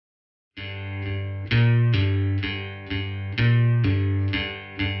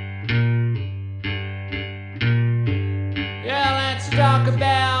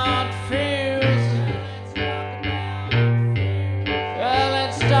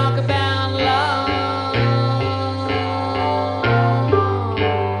talk about love.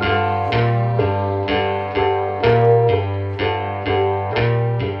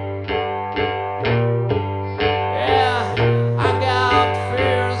 Yeah, I got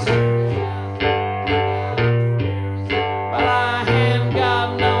fears, but I ain't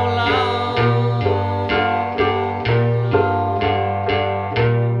got no love.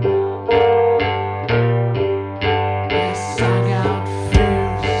 Yes, I got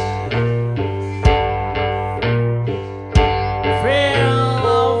fears. Fear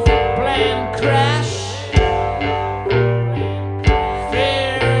of plane crash.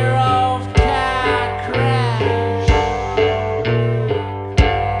 Fear of car crash.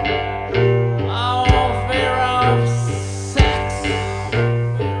 Oh, fear of sex.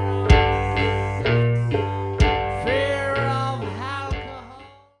 Fear of alcohol.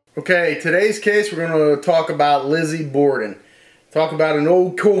 Okay, today's case we're going to talk about Lizzie Borden. Talk about an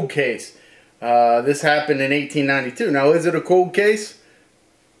old cold case. This happened in 1892. Now, is it a cold case?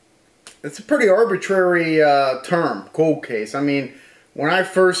 It's a pretty arbitrary term, cold case. I mean, when I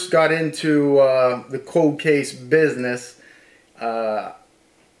first got into the cold case business,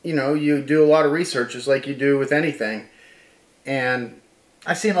 you know, you do a lot of research just like you do with anything. And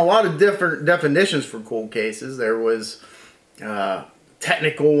I've seen a lot of different definitions for cold cases. There was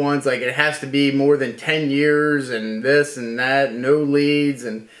technical ones, like it has to be more than 10 years and this and that, no leads.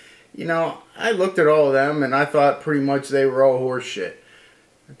 And, you know, I looked at all of them and I thought pretty much they were all horse shit.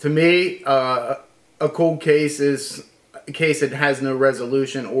 To me, a cold case is a case that has no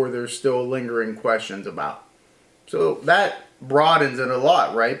resolution or there's still lingering questions about. So that broadens it a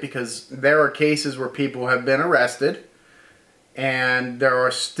lot, right? Because there are cases where people have been arrested and there are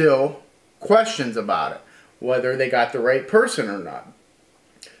still questions about it, whether they got the right person or not.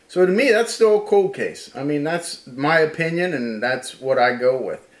 So to me, that's still a cold case. I mean, that's my opinion and that's what I go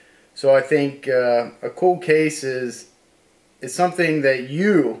with. So I think a cold case is something that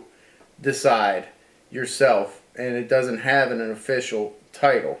you decide yourself, and it doesn't have an official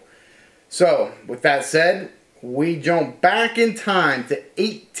title. So, with that said, we jump back in time to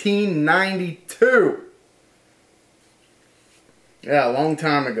 1892. Yeah, a long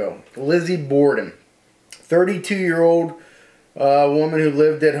time ago. Lizzie Borden, 32-year-old woman who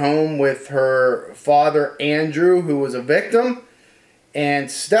lived at home with her father, Andrew, who was a victim, and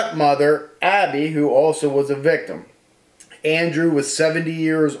stepmother, Abby, who also was a victim. Andrew was 70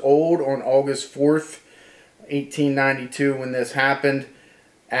 years old on August 4th, 1892 when this happened.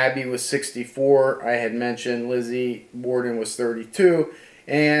 Abby was 64. I had mentioned Lizzie Borden was 32.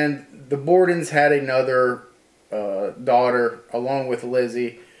 And the Bordens had another daughter along with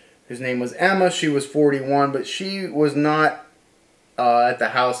Lizzie, whose name was Emma. She was 41, but she was not at the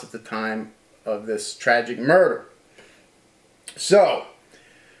house at the time of this tragic murder. So,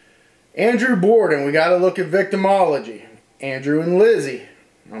 Andrew Borden, we got to look at victimology. Andrew and Lizzie.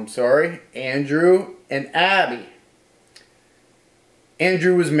 Andrew and Abby.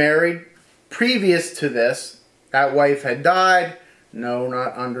 Andrew was married. Previous to this, that wife had died. No,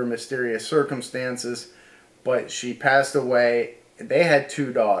 not under mysterious circumstances, but she passed away. They had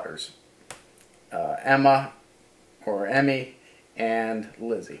two daughters, Emma, or Emmy, and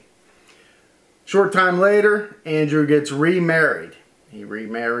Lizzie. Short time later, Andrew gets remarried. He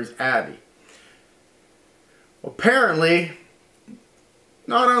remarries Abby. Apparently,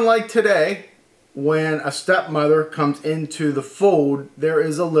 not unlike today, when a stepmother comes into the fold, there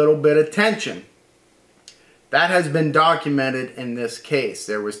is a little bit of tension. That has been documented in this case.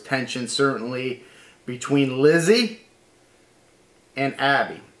 There was tension certainly between Lizzie and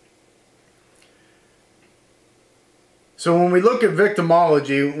Abby. So when we look at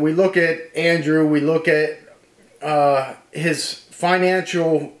victimology, we look at Andrew, we look at his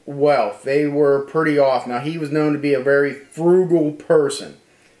financial wealth. They were pretty off. Now, he was known to be a very frugal person.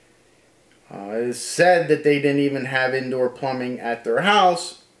 It is said that they didn't even have indoor plumbing at their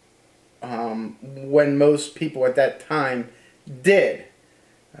house when most people at that time did.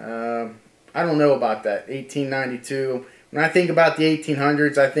 I don't know about that. 1892. When I think about the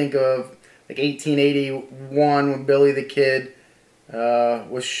 1800s, I think of like 1881 when Billy the Kid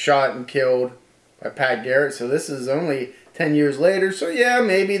was shot and killed by Pat Garrett. So this is only 10 years later. So yeah,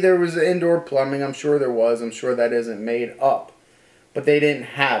 maybe there was indoor plumbing. I'm sure there was. I'm sure that isn't made up. But they didn't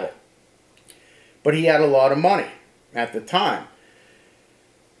have it. But he had a lot of money at the time.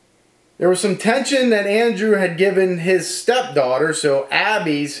 There was some tension that Andrew had given his stepdaughter, so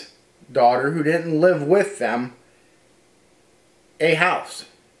Abby's daughter, who didn't live with them, a house.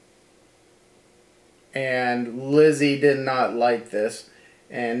 And Lizzie did not like this,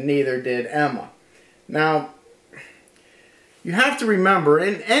 and neither did Emma. Now, you have to remember,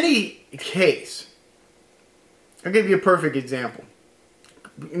 in any case, I'll give you a perfect example.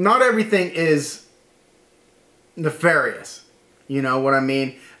 Not everything is nefarious. You know what I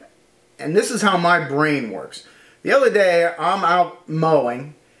mean? And this is how my brain works. The other day, I'm out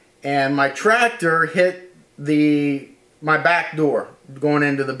mowing, and my tractor hit my back door going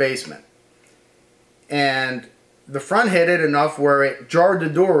into the basement. And the front hit it enough where it jarred the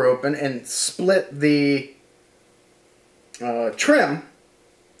door open and split the trim,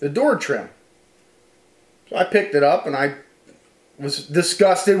 the door trim. So I picked it up and I was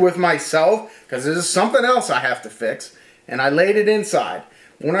disgusted with myself because there's something else I have to fix, and I laid it inside.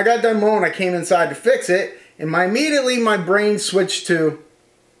 When I got done mowing, I came inside to fix it, and immediately my brain switched to,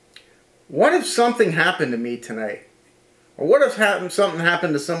 what if something happened to me tonight? Or what if something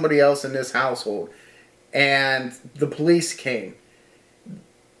happened to somebody else in this household and the police came?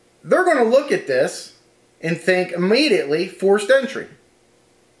 They're going to look at this and think immediately forced entry,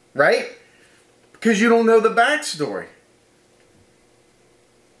 right? Because you don't know the backstory.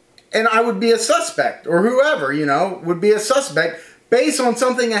 And I would be a suspect, or whoever, you know, would be a suspect based on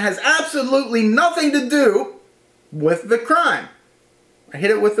something that has absolutely nothing to do with the crime. I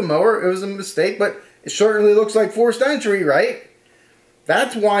hit it with the mower. It was a mistake, but it certainly looks like forced entry, right?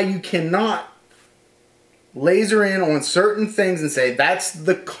 That's why you cannot laser in on certain things and say that's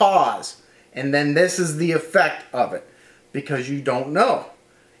the cause, and then this is the effect of it, because you don't know.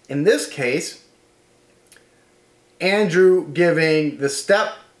 In this case, Andrew giving the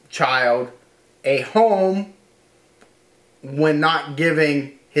stepchild a home when not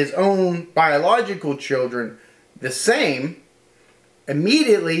giving his own biological children the same,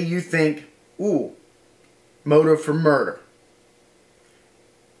 immediately you think, ooh, motive for murder.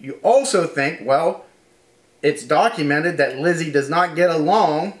 You also think, well, it's documented that Lizzie does not get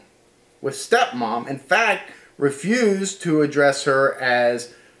along with stepmom. In fact, refused to address her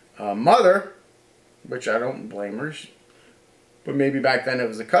as a mother, which I don't blame her, but maybe back then it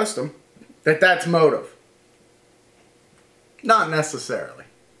was a custom, that's motive. Not necessarily,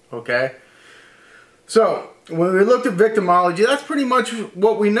 okay? So, when we looked at victimology, that's pretty much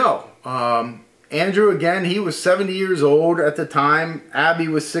what we know. Andrew, again, he was 70 years old at the time. Abby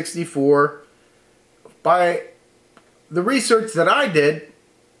was 64. By the research that I did,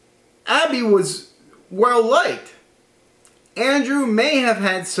 Abby was well liked. Andrew may have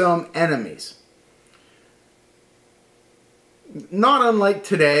had some enemies. Not unlike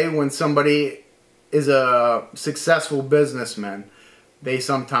today, when somebody is a successful businessman, they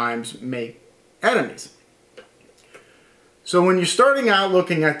sometimes make enemies. So when you're starting out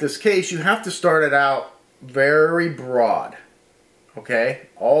looking at this case, you have to start it out very broad. Okay?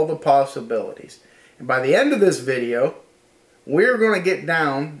 All the possibilities. And by the end of this video, we're going to get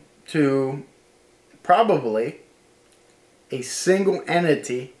down to probably a single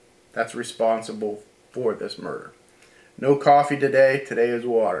entity that's responsible for this murder. No coffee today. Today is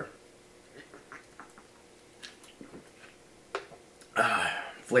water.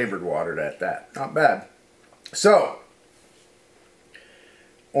 Flavored water at that. Not bad. So,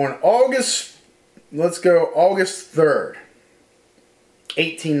 on August 3rd,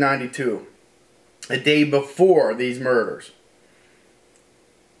 1892, a day before these murders.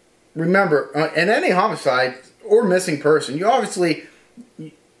 Remember, in any homicide or missing person, you obviously,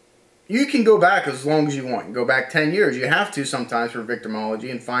 you can go back as long as you want. You go back 10 years. You have to sometimes for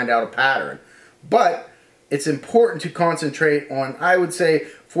victimology and find out a pattern. But it's important to concentrate on, I would say,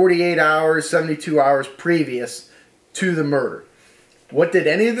 48 hours, 72 hours previous to the murder. What did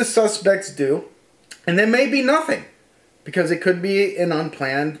any of the suspects do? And there may be nothing, because it could be an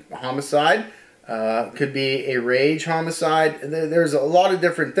unplanned homicide, could be a rage homicide. There's a lot of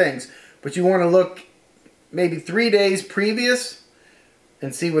different things, but you want to look maybe 3 days previous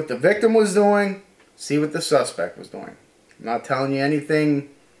and see what the victim was doing, see what the suspect was doing. I'm not telling you anything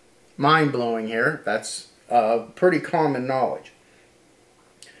mind-blowing here. That's pretty common knowledge.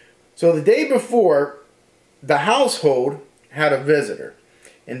 So the day before, the household had a visitor,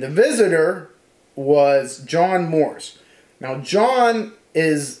 and the visitor was John Morse. Now John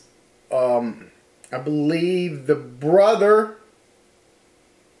is, I believe, the brother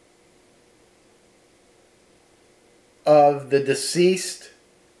of the deceased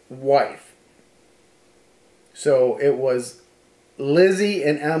wife. So it was Lizzie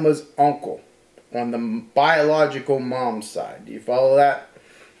and Emma's uncle on the biological mom's side. Do you follow that?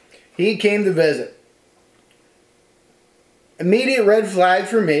 He came to visit. Immediate red flag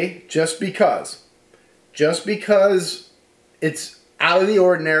for me, just because. Just because it's out of the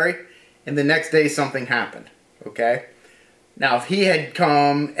ordinary and the next day something happened. Okay? Now, if he had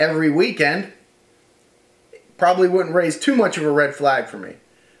come every weekend, probably wouldn't raise too much of a red flag for me.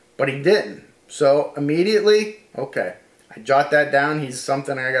 But he didn't. So immediately, okay, I jot that down. He's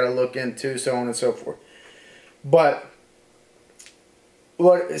something I got to look into, so on and so forth. But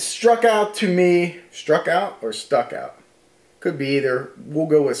what struck out to me, struck out or stuck out? Could be either. We'll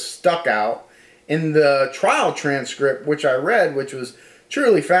go with stuck out in the trial transcript, which I read, which was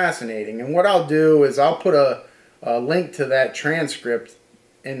truly fascinating. And what I'll do is I'll put a link to that transcript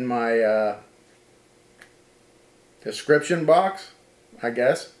in my description box, I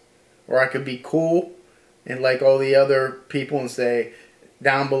guess. Or I could be cool and like all the other people and say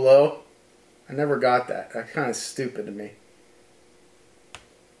down below. I never got that. That's kind of stupid to me.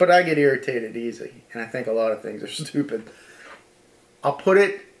 But I get irritated easy. And I think a lot of things are stupid. I'll put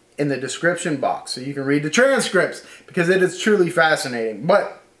it in the description box so you can read the transcripts because it is truly fascinating.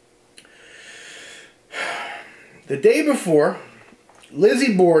 But the day before,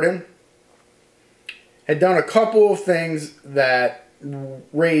 Lizzie Borden had done a couple of things that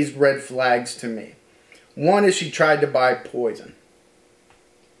raised red flags to me. One is she tried to buy poison.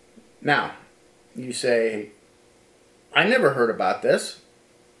 Now, you say, I never heard about this.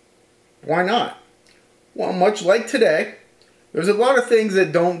 Why not? Well, much like today, there's a lot of things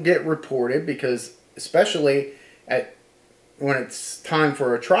that don't get reported because, especially when it's time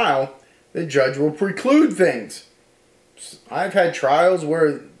for a trial, the judge will preclude things. I've had trials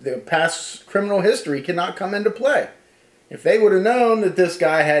where the past criminal history cannot come into play. If they would have known that this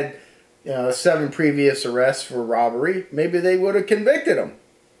guy had 7 previous arrests for robbery, maybe they would have convicted him.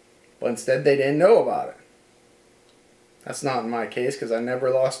 But instead, they didn't know about it. That's not in my case because I never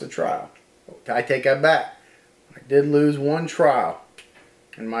lost a trial. I take that back. I did lose one trial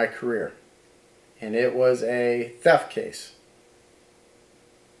in my career. And it was a theft case.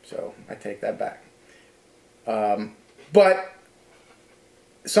 So I take that back. But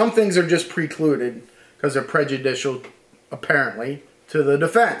some things are just precluded because they're prejudicial, apparently, to the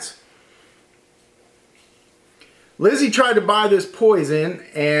defense. Lizzie tried to buy this poison,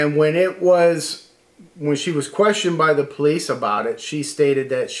 and when she was questioned by the police about it, she stated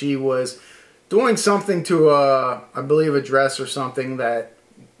that she was doing something to I believe a dress or something that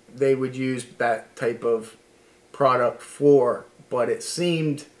they would use that type of product for, but it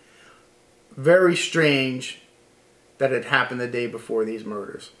seemed very strange that it happened the day before these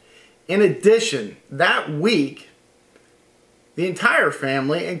murders. In addition, that week, the entire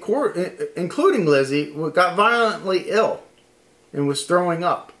family, including Lizzie, got violently ill and was throwing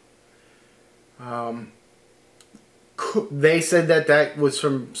up. They said that that was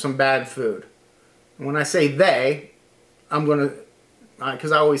from some bad food. And when I say they, I'm going to,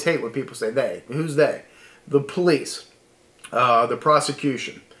 because I always hate when people say they. Who's they? The police, the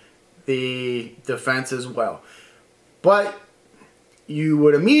prosecution, the defense as well. But you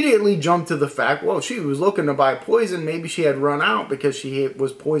would immediately jump to the fact, well, she was looking to buy poison. Maybe she had run out because she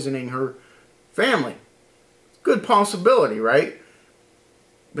was poisoning her family. Good possibility, right?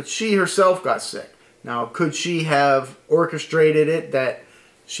 But she herself got sick. Now, could she have orchestrated it that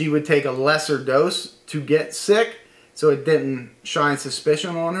she would take a lesser dose to get sick so it didn't shine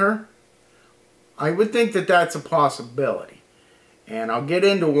suspicion on her? I would think that that's a possibility. And I'll get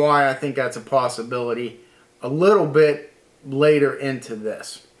into why I think that's a possibility a little bit later into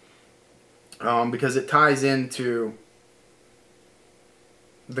this. Because it ties into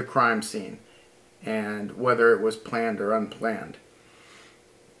the crime scene and whether it was planned or unplanned.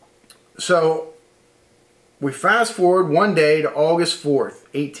 So we fast forward one day to August 4th,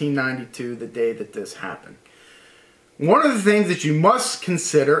 1892, the day that this happened. One of the things that you must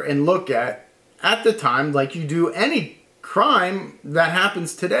consider and look at the time, like you do any crime that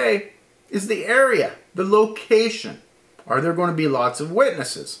happens today, is the area, the location. Are there going to be lots of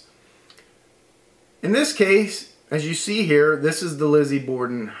witnesses? In this case, as you see here, this is the Lizzie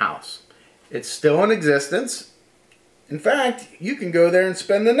Borden house. It's still in existence. In fact, you can go there and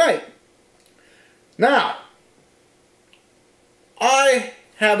spend the night. Now, I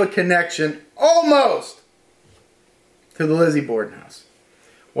have a connection almost to the Lizzie Borden house.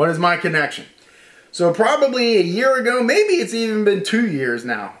 What is my connection? So probably a year ago, maybe it's even been 2 years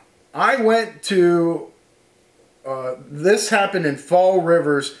now, I went to, this happened in Fall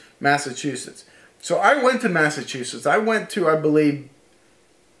Rivers, Massachusetts. So I went to Massachusetts. I went to, I believe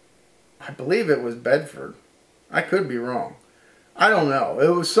it was Bedford. I could be wrong. I don't know. It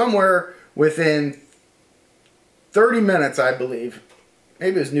was somewhere within 30 minutes, I believe.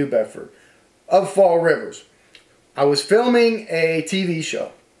 Maybe it was New Bedford, of Fall Rivers. I was filming a TV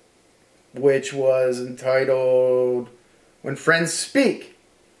show, which was entitled When Friends Speak.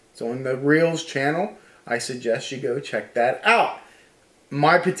 So on the Reelz Channel, I suggest you go check that out.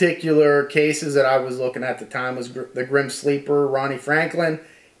 my particular cases that I was looking at the time was the Grim Sleeper, Ronnie Franklin,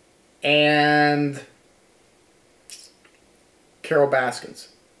 and Carol Baskins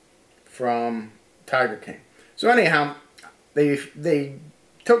from Tiger King. So anyhow, they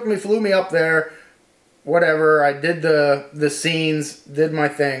took me, flew me up there, whatever. I did the scenes, did my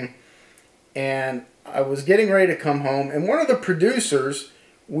thing, and I was getting ready to come home. And one of the producers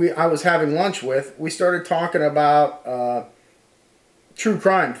I was having lunch with, we started talking about true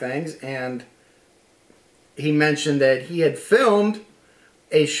crime things, and he mentioned that he had filmed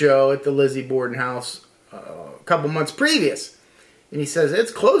a show at the Lizzie Borden house a couple months previous. And he says,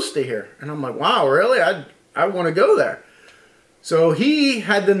 it's close to here. And I'm like, wow, really? I want to go there. So he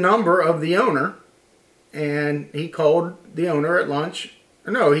had the number of the owner, and he called the owner at lunch.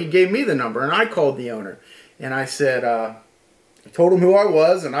 No, he gave me the number, and I called the owner. And I said, I told him who I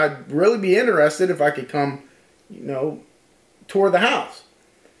was, and I'd really be interested if I could come, you know, tour the house.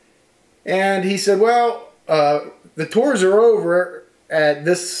 And he said, well, the tours are over at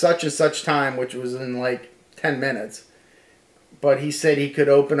this such and such time, which was in like 10 minutes. But he said he could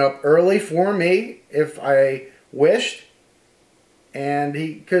open up early for me if I wished, and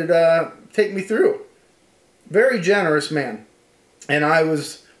he could take me through. Very generous man. And I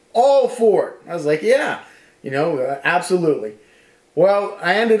was all for it. I was like, yeah, you know, absolutely. Well,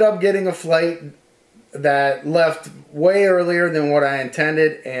 I ended up getting a flight that left way earlier than what I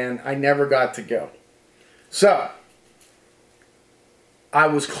intended, and I never got to go. So, I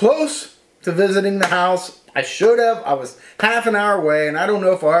was close to visiting the house. I should have. I was half an hour away, and I don't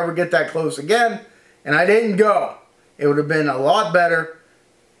know if I'll ever get that close again, and I didn't go. It would have been a lot better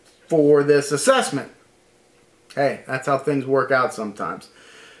for this assessment. Hey, that's how things work out sometimes.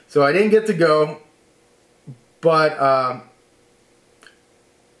 So I didn't get to go, but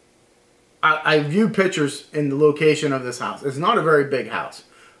I viewed pictures in the location of this house. It's not a very big house,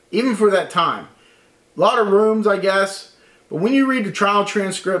 even for that time. A lot of rooms, I guess, but when you read the trial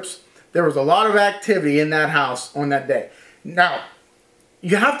transcripts, there was a lot of activity in that house on that day. Now,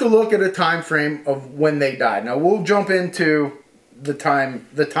 you have to look at a time frame of when they died. Now, we'll jump into the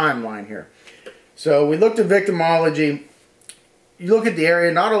timeline here. So, we looked at victimology. You look at the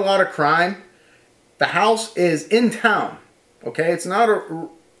area, not a lot of crime. The house is in town, okay? It's not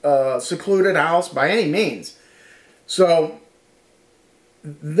a secluded house by any means. So,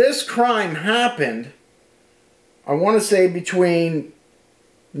 this crime happened, I want to say, between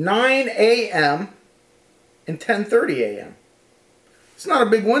 9 a.m. and 10:30 a.m. It's not a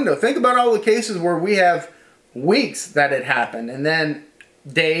big window. Think about all the cases where we have weeks that it happened, and then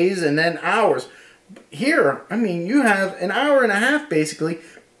days, and then hours. Here, I mean, you have an hour and a half, basically,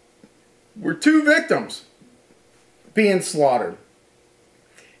 where 2 victims being slaughtered.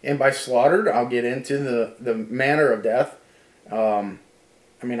 And by slaughtered, I'll get into the manner of death. I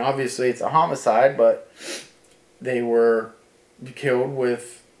mean, obviously, it's a homicide, but they were killed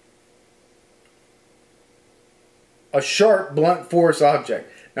with a sharp, blunt force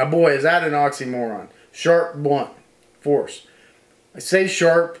object. Now, boy, is that an oxymoron. Sharp, blunt force. I say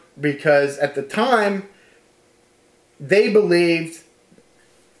sharp because at the time, they believed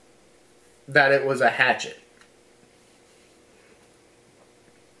that it was a hatchet.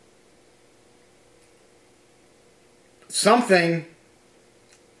 Something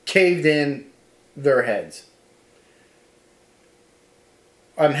caved in their heads.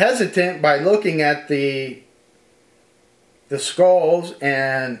 I'm hesitant by looking at the skulls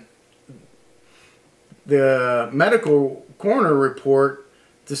and the medical coroner report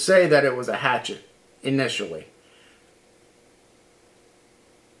to say that it was a hatchet initially.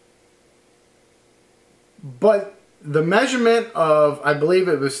 But the measurement of, I believe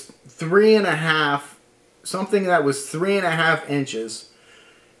it was 3.5, something that was 3.5 inches,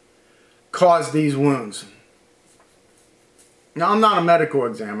 caused these wounds. Now, I'm not a medical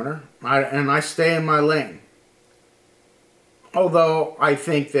examiner, and I stay in my lane. Although I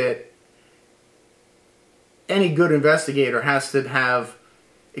think that any good investigator has to have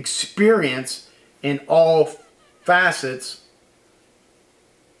experience in all facets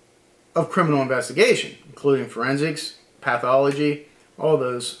of criminal investigation, including forensics, pathology, all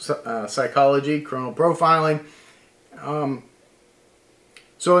those, psychology, criminal profiling.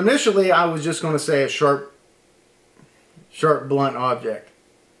 So initially I was just going to say a sharp, blunt object.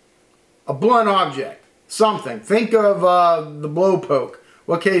 A blunt object. Something. Think of the blow poke.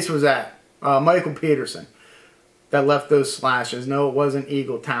 What case was that? Michael Peterson. That left those slashes. No, it wasn't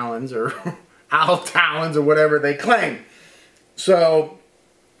eagle talons or owl talons or whatever they claim. So,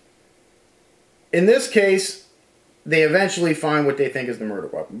 in this case, they eventually find what they think is the murder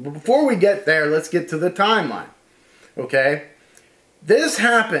weapon. But before we get there, let's get to the timeline. Okay? This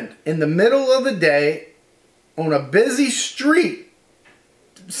happened in the middle of the day on a busy street.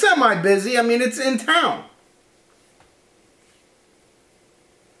 Semi-busy. I mean, it's in town.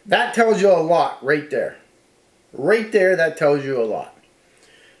 That tells you a lot right there. Right there, that tells you a lot.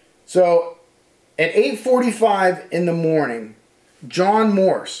 So, at 8:45 in the morning, John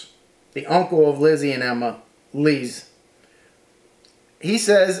Morse, the uncle of Lizzie and Emma, leaves. He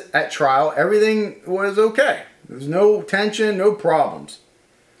says at trial everything was okay. There's no tension, no problems.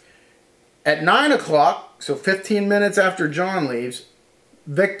 At 9 o'clock, so 15 minutes after John leaves,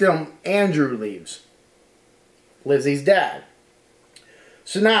 victim Andrew leaves. Lizzie's dad.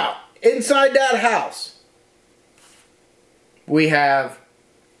 So now, inside that house, we have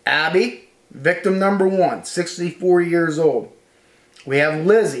Abby, victim number 1, 64 years old. We have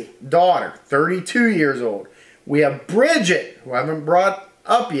Lizzie, daughter, 32 years old. We have Bridget, who I haven't brought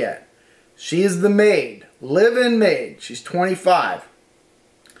up yet. She is the maid, live-in maid. She's 25.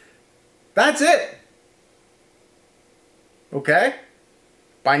 That's it. Okay?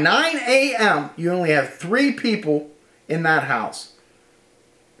 By 9 a.m., you only have 3 people in that house.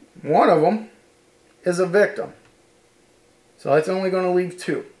 One of them is a victim. So that's only going to leave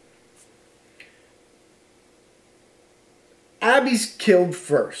 2. Abby's killed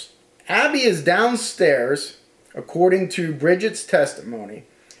first. Abby is downstairs, according to Bridget's testimony,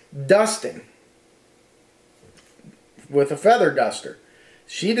 dusting with a feather duster.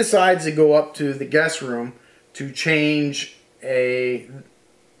 She decides to go up to the guest room to change a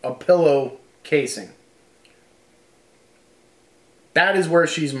pillow casing. That is where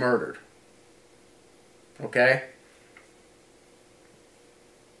she's murdered. Okay?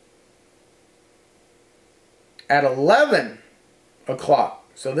 At 11 o'clock.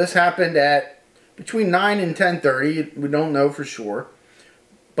 So this happened at between 9 and 10:30. We don't know for sure.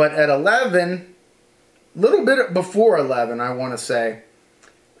 But at 11, a little bit before 11, I want to say,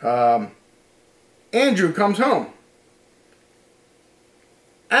 Andrew comes home.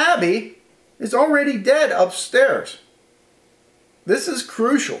 Abby is already dead upstairs. This is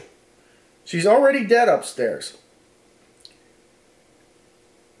crucial. She's already dead upstairs.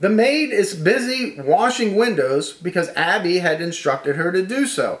 The maid is busy washing windows because Abby had instructed her to do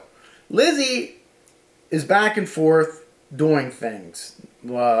so. Lizzie is back and forth doing things.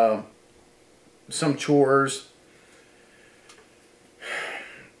 Some chores.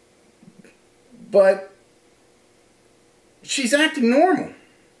 But she's acting normal.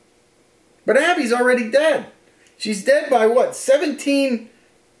 But Abby's already dead. She's dead by what? 17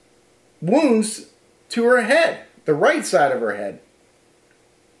 wounds to her head. The right side of her head.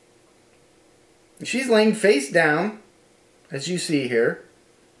 She's laying face down, as you see here,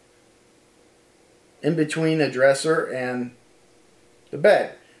 in between the dresser and the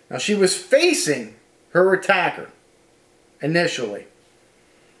bed. Now, she was facing her attacker initially.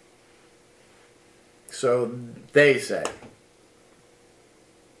 So they say.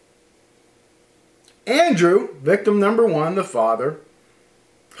 Andrew, victim number 1, the father,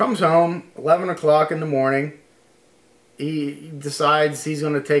 comes home 11 o'clock in the morning. He decides he's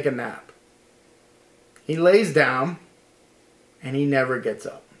going to take a nap. He lays down and he never gets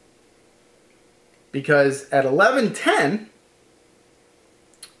up. Because at 11:10,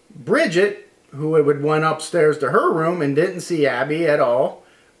 Bridget, who had went upstairs to her room and didn't see Abby at all,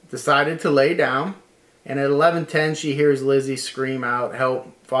 decided to lay down. And at 11:10, she hears Lizzie scream out,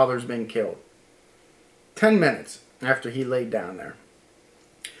 "Help, father's been killed." 10 minutes after he laid down there.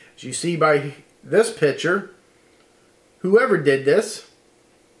 As you see by this picture, whoever did this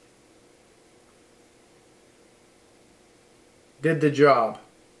did the job,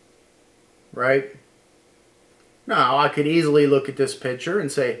 right? Now, I could easily look at this picture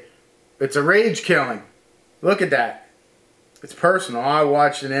and say, it's a rage killing. Look at that. It's personal. I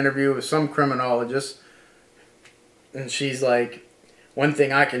watched an interview with some criminologist, and she's like, one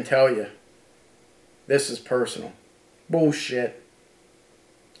thing I can tell you, this is personal. Bullshit.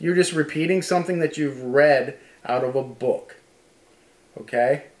 You're just repeating something that you've read out of a book.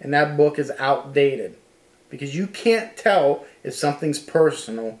 Okay? And that book is outdated. Because you can't tell if something's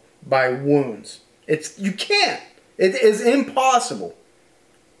personal by wounds. You can't. It is impossible.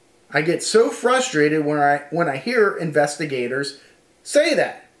 I get so frustrated when I hear investigators say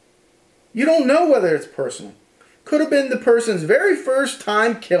that. You don't know whether it's personal. Could have been the person's very first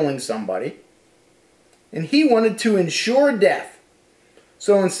time killing somebody, and he wanted to ensure death.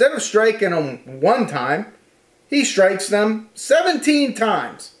 So instead of striking them one time, he strikes them 17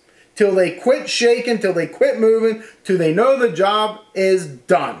 times. Till they quit shaking, till they quit moving, till they know the job is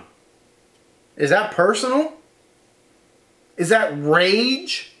done. Is that personal? Is that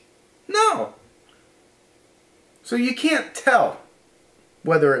rage? No. So you can't tell.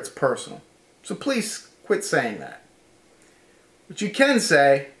 whether it's personal. So please quit saying that. What you can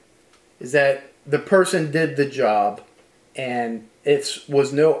say is that the person did the job and it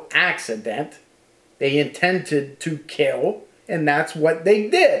was no accident. They intended to kill, and that's what they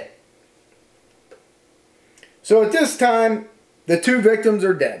did. So at this time, the two victims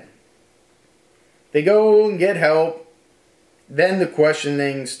are dead. They go and get help. Then the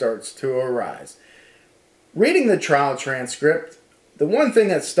questioning starts to arise. Reading the trial transcript, the one thing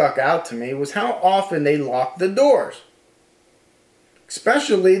that stuck out to me was how often they locked the doors.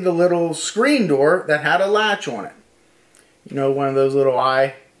 Especially the little screen door that had a latch on it. You know, one of those little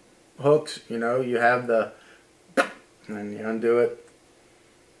eye hooks, you know, you have the, and then you undo it.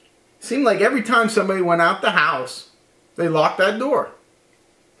 Seemed like every time somebody went out the house, they locked that door.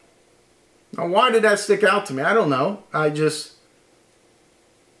 Now, why did that stick out to me? I don't know. It just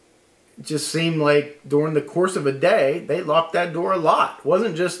seemed like during the course of a day, they locked that door a lot. It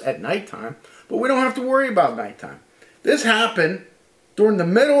wasn't just at nighttime, but we don't have to worry about nighttime. This happened during the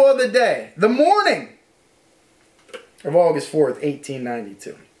middle of the day, the morning of August 4th,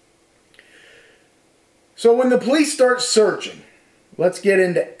 1892. So when the police start searching, let's get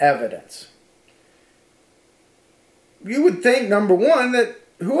into evidence. You would think, number one, that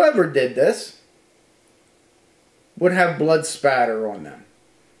whoever did this would have blood spatter on them.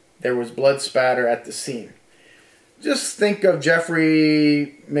 There was blood spatter at the scene. Just think of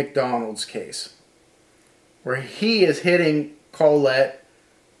Jeffrey McDonald's case, where he is hitting Colette,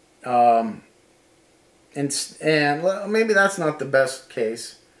 and maybe that's not the best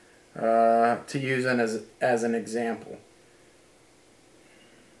case to use as an example.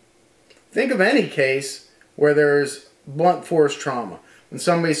 Think of any case where there's blunt force trauma. When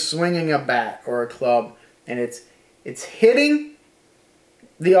somebody's swinging a bat or a club and it's hitting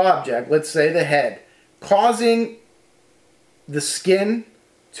the object, let's say the head, causing the skin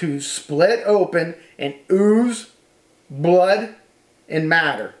to split open and ooze blood and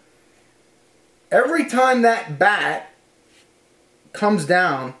matter. Every time that bat comes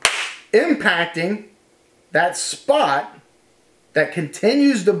down, impacting that spot that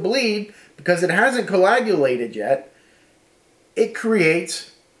continues to bleed because it hasn't coagulated yet, it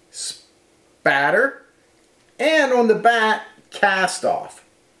creates spatter and on the bat, cast off.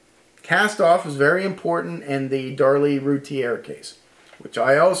 Cast off is very important in the Darlie Routier case, which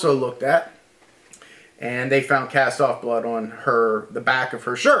I also looked at, and they found cast off blood on the back of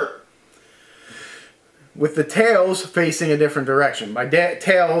her shirt, with the tails facing a different direction. By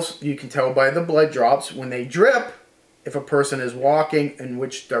tails, you can tell by the blood drops when they drip if a person is walking, in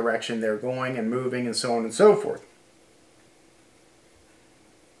which direction they're going and moving, and so on and so forth.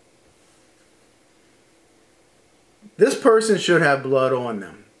 This person should have blood on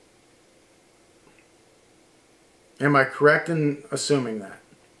them. Am I correct in assuming that?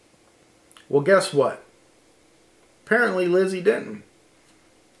 Well, guess what? Apparently Lizzie didn't.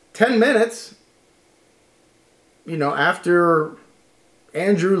 10 minutes, you know, after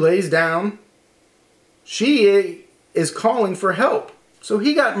Andrew lays down, she is calling for help. So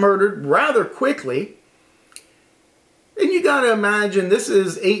he got murdered rather quickly. And you got to imagine, this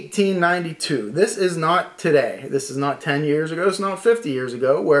is 1892. This is not today. This is not 10 years ago. It's not 50 years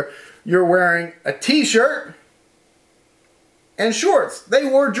ago, where you're wearing a t-shirt and shorts. They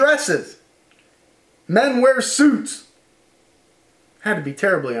wore dresses. Men wear suits. Had to be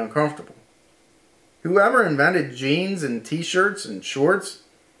terribly uncomfortable. Whoever invented jeans and t-shirts and shorts,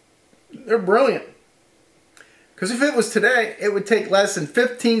 they're brilliant. Because if it was today, it would take less than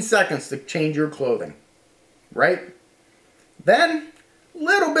 15 seconds to change your clothing. Right? Then, a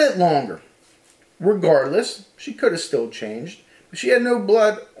little bit longer. Regardless, she could have still changed. But she had no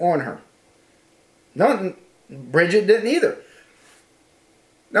blood on her. Bridget didn't either.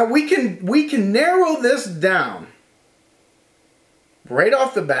 Now we can narrow this down right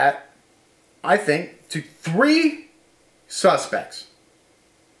off the bat, I think, to 3 suspects.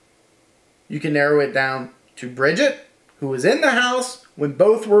 You can narrow it down to Bridget, who was in the house when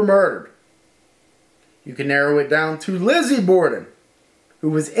both were murdered. You can narrow it down to Lizzie Borden, who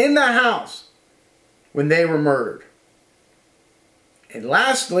was in the house when they were murdered. And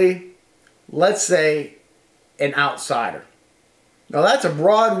lastly, let's say an outsider. Now that's a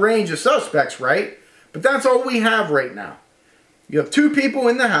broad range of suspects, right? But that's all we have right now. You have 2 people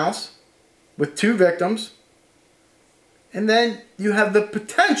in the house with 2 victims. And then you have the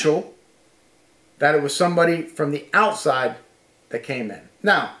potential that it was somebody from the outside that came in.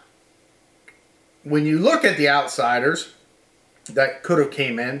 Now, when you look at the outsiders that could have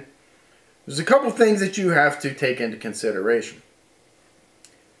came in, there's a couple things that you have to take into consideration.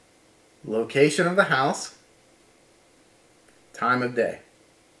 Location of the house, time of day.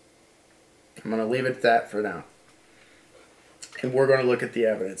 I'm going to leave it at that for now. And we're going to look at the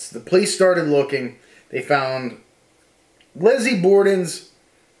evidence. The police started looking. They found Lizzie Borden's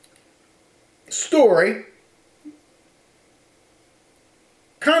story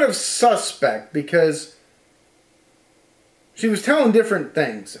kind of suspect because she was telling different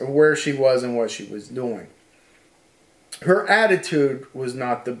things of where she was and what she was doing. Her attitude was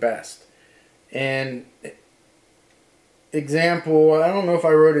not the best. And example, I don't know if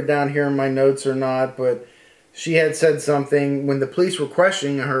I wrote it down here in my notes or not, but she had said something when the police were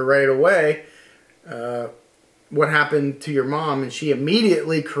questioning her right away, what happened to your mom? And she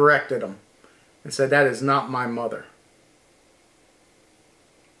immediately corrected them and said, that is not my mother.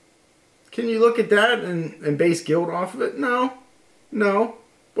 Can you look at that and base guilt off of it? No. No.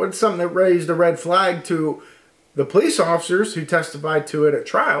 But it's something that raised a red flag to the police officers who testified to it at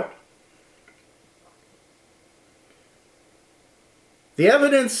trial. The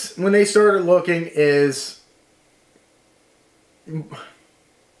evidence, when they started looking, is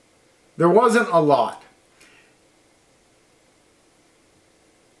there wasn't a lot.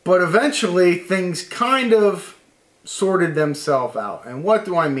 But eventually, things kind of sorted themselves out. And what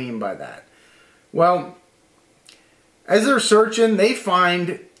do I mean by that? Well, as they're searching, they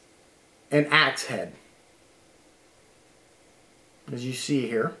find an axe head, as you see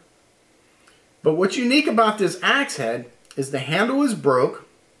here. But what's unique about this axe head is the handle is broke,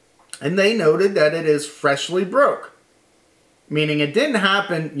 and they noted that it is freshly broke, meaning it didn't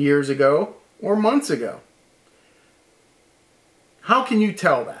happen years ago or months ago. How can you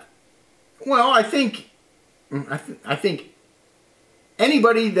tell that? Well, I think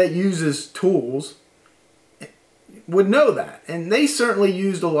anybody that uses tools would know that. And they certainly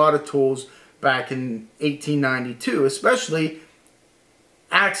used a lot of tools back in 1892, especially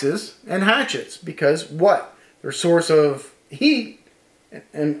axes and hatchets, because what? Their source of heat,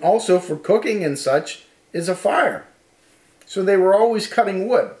 and also for cooking and such, is a fire. So they were always cutting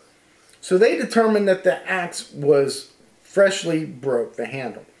wood. So they determined that the axe was freshly broke, the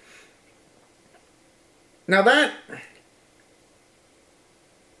handle. Now that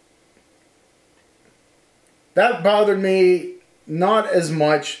bothered me not as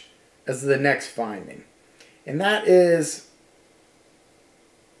much as the next finding. And that is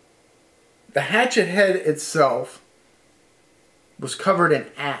the hatchet head itself was covered in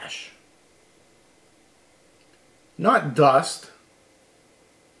ash. Not dust.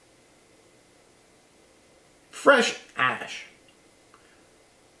 Fresh ash.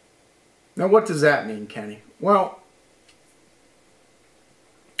 Now what does that mean, Kenny? Well,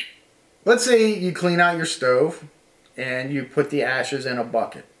 let's say you clean out your stove and you put the ashes in a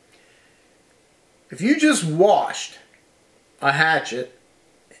bucket. If you just washed a hatchet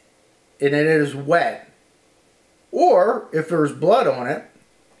and it is wet, or if there's blood on it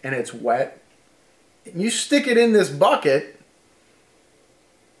and it's wet, and you stick it in this bucket,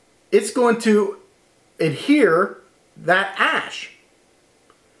 it's going to adhere that ash.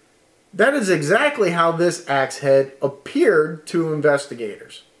 That is exactly how this axe head appeared to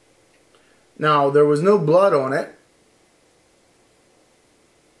investigators. Now, there was no blood on it,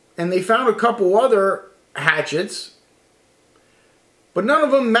 and they found a couple other hatchets, but none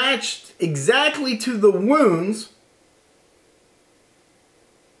of them matched exactly to the wounds,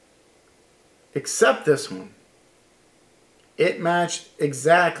 except this one. It matched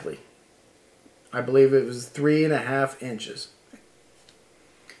exactly. I believe it was 3.5 inches.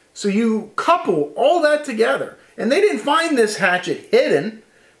 So you couple all that together, and they didn't find this hatchet hidden.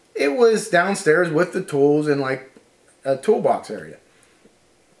 It was downstairs with the tools in like a toolbox area.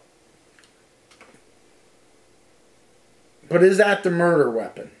 But is that the murder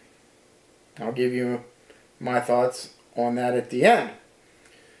weapon? I'll give you my thoughts on that at the end.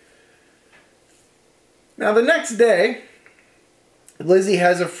 Now the next day, Lizzie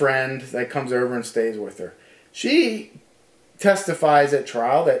has a friend that comes over and stays with her. She testifies at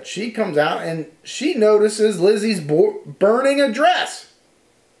trial that she comes out and she notices Lizzie's burning a dress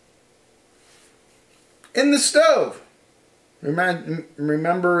in the stove.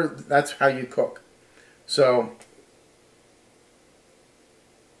 Remember, that's how you cook. So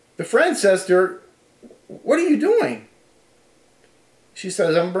the friend says to her, "What are you doing?" She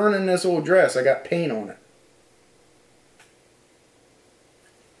says, "I'm burning this old dress. I got paint on it."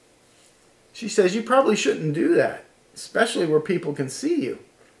 She says, "You probably shouldn't do that, especially where people can see you."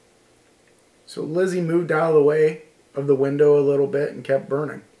 So Lizzie moved out of the way of the window a little bit and kept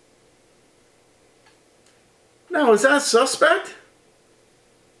burning. Now, is that suspect?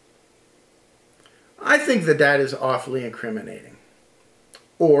 I think that is awfully incriminating.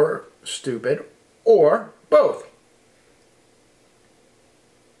 Or stupid, or both.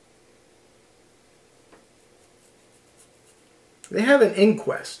 They have an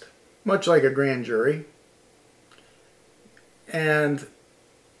inquest, much like a grand jury. And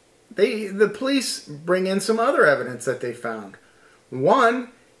the police bring in some other evidence that they found. One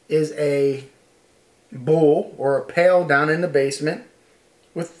is a bowl or a pail down in the basement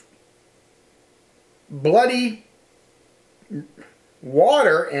with bloody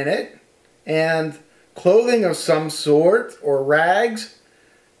water in it and clothing of some sort or rags.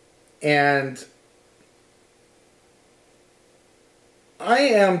 And I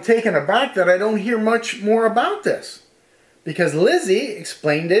am taken aback that I don't hear much more about this, because Lizzie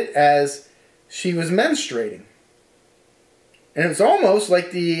explained it as she was menstruating. And it's almost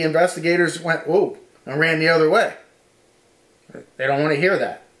like the investigators went, whoa, and ran the other way. They don't want to hear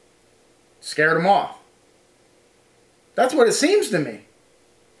that. Scared them off. That's what it seems to me.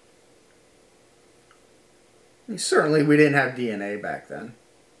 I mean, certainly we didn't have DNA back then.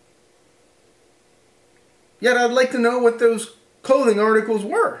 Yet I'd like to know what those clothing articles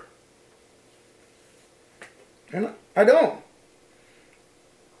were. And I don't.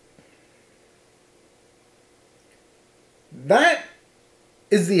 That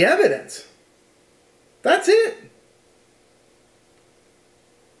is the evidence. That's it.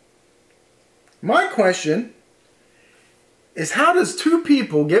 My question is, how does two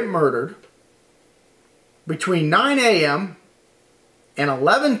people get murdered between 9 a.m. and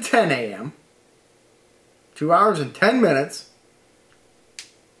 11:10 a.m., 2 hours and 10 minutes,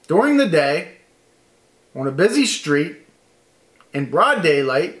 during the day, on a busy street, in broad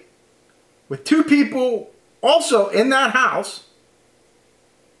daylight, with two people also in that house,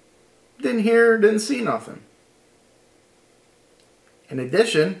 didn't hear, didn't see nothing. In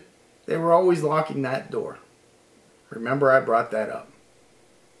addition, they were always locking that door. Remember, I brought that up.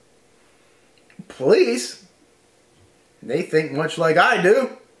 Police, they think much like I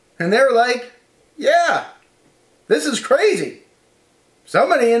do, and they're like, yeah, this is crazy.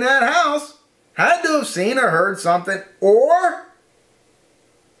 Somebody in that house had to have seen or heard something, or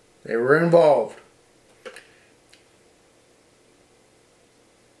they were involved.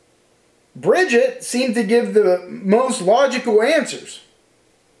 Bridget seemed to give the most logical answers.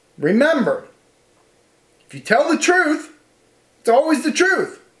 Remember, if you tell the truth, it's always the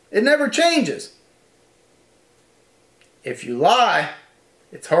truth. It never changes. If you lie,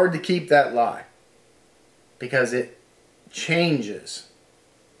 it's hard to keep that lie, because it changes.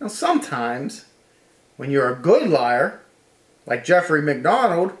 Now, sometimes when you're a good liar, like Jeffrey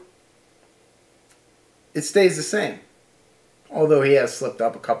McDonald, it stays the same. Although he has slipped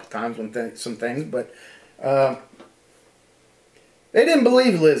up a couple times on some things, but they didn't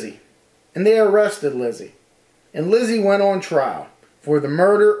believe Lizzie, and they arrested Lizzie. And Lizzie went on trial for the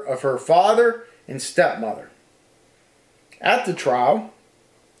murder of her father and stepmother. At the trial,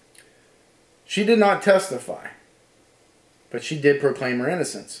 she did not testify, but she did proclaim her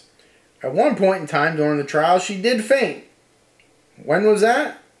innocence. At one point in time during the trial, she did faint. When was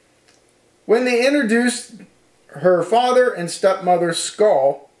that? When they introduced her father and stepmother's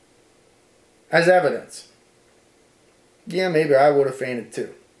skull as evidence. Yeah, maybe I would have fainted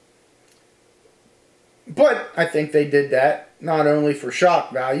too. But I think they did that not only for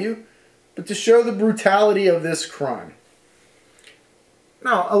shock value, but to show the brutality of this crime.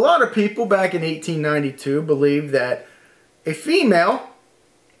 Now, a lot of people back in 1892 believed that a female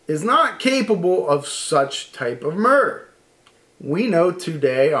is not capable of such type of murder. We know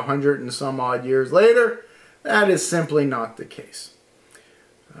today, 100 and some odd years later, that is simply not the case.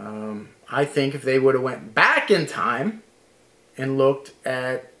 I think if they would have went back in time and looked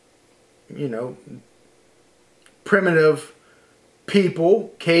at, you know, primitive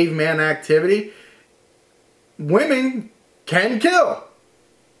people, caveman activity, women can kill.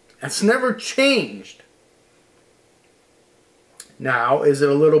 That's never changed. Now, is it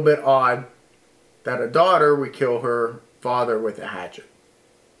a little bit odd that a daughter would kill her father with a hatchet?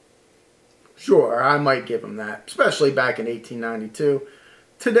 Sure, I might give him that, especially back in 1892.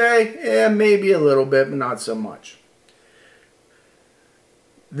 Today, yeah, maybe a little bit, but not so much.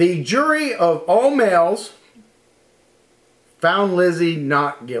 The jury of all males found Lizzie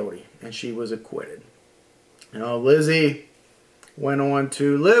not guilty, and she was acquitted. You know, Lizzie went on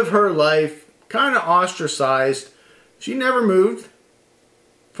to live her life kind of ostracized. She never moved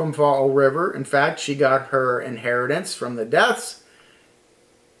from Fall River. In fact, she got her inheritance from the deaths.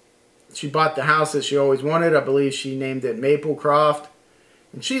 She bought the house that she always wanted. I believe she named it Maplecroft.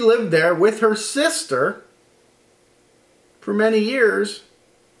 And she lived there with her sister for many years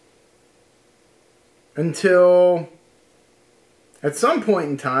until at some point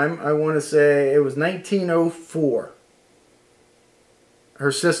in time, I want to say it was 1904,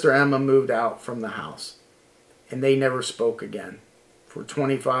 her sister Emma moved out from the house. and they never spoke again for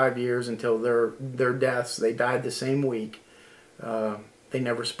 25 years until their deaths. They died the same week. They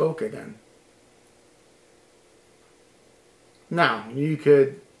never spoke again. Now, you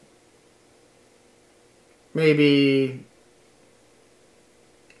could maybe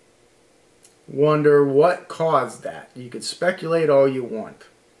wonder what caused that. You could speculate all you want.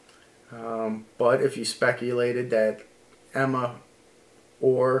 But if you speculated that Emma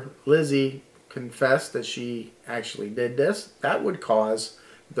or Lizzie confessed that she actually did this, that would cause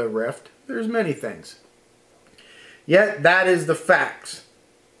the rift. There's many things. Yet, that is the facts.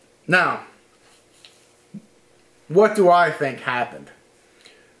 Now, what do I think happened?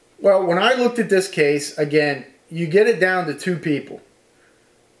 Well, when I looked at this case, again, you get it down to two people.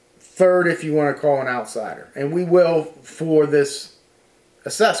 Third, if you want to call an outsider. And we will for this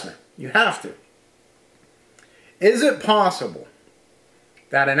assessment. You have to. Is it possible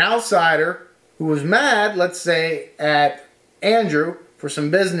that an outsider who was mad, let's say, at Andrew for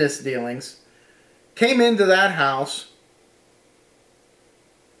some business dealings, came into that house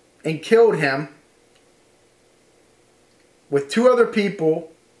and killed him with two other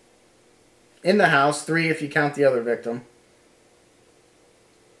people in the house, 3 if you count the other victim,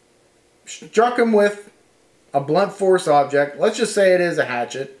 struck him with a blunt force object, let's just say it is a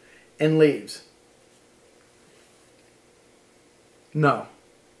hatchet, and leaves? No.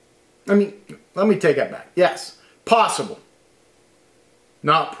 I mean, let me take that back. Yes, possible.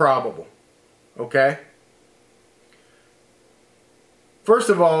 Not probable. Okay? First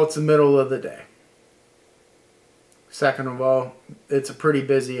of all, it's the middle of the day. Second of all, it's a pretty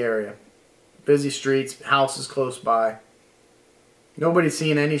busy area. Busy streets, houses close by. Nobody's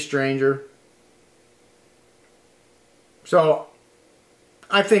seen any stranger. So,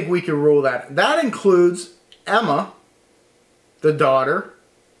 I think we can rule that. That includes Emma, the daughter,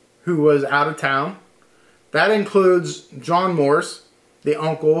 who was out of town. That includes John Morse, the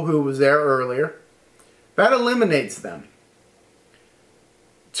uncle who was there earlier. That eliminates them.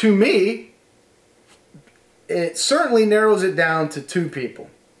 To me, it certainly narrows it down to 2 people.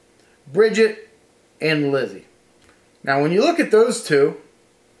 Bridget and Lizzie. Now, when you look at those two,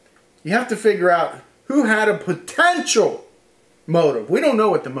 you have to figure out who had a potential motive. We don't know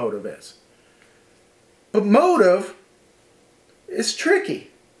what the motive is. But motive is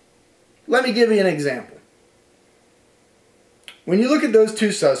tricky. Let me give you an example. When you look at those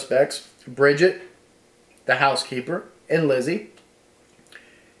 2 suspects, Bridget, the housekeeper, and Lizzie,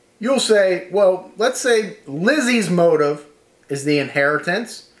 you'll say, well, let's say Lizzie's motive is the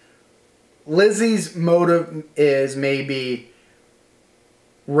inheritance. Lizzie's motive is maybe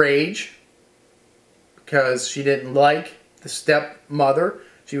rage because she didn't like the stepmother.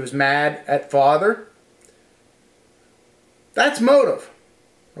 She was mad at father. That's motive.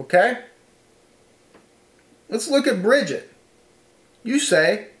 Okay? Let's look at Bridget. You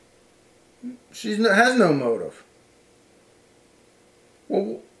say she has no motive.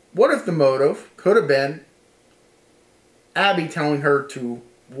 Well, what if the motive could have been Abby telling her to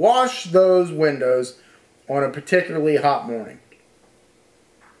wash those windows on a particularly hot morning?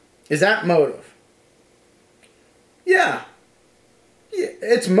 Is that motive? Yeah.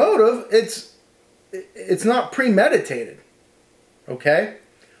 It's motive. It's not premeditated. Okay?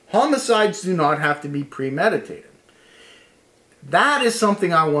 Homicides do not have to be premeditated. That is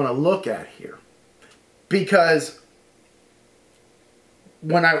something I want to look at here. Because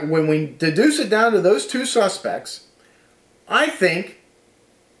when we deduce it down to those 2 suspects, I think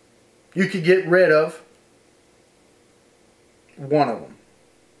you could get rid of one of them.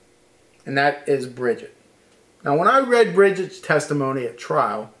 And that is Bridget. Now, when I read Bridget's testimony at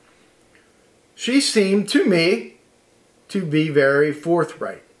trial, she seemed to me to be very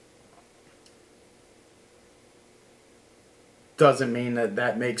forthright. Doesn't mean that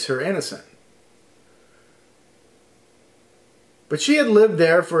that makes her innocent. But she had lived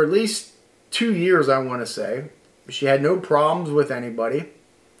there for at least 2 years, I want to say. She had no problems with anybody.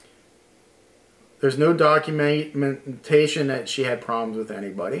 There's no documentation that she had problems with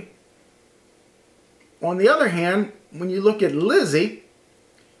anybody. On the other hand, when you look at Lizzie,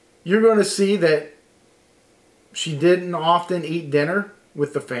 you're going to see that she didn't often eat dinner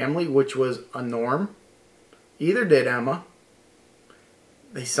with the family, which was a norm. Either did Emma.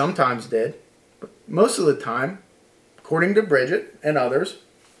 They sometimes did. But most of the time, according to Bridget and others,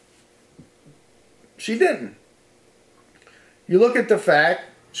 she didn't. You look at the fact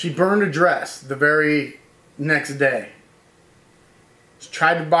she burned a dress the very next day. She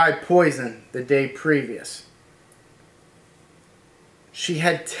tried to buy poison the day previous. She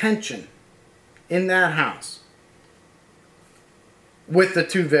had tension in that house with the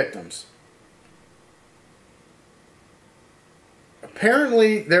 2 victims.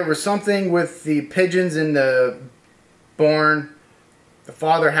 Apparently, there was something with the pigeons in the barn. The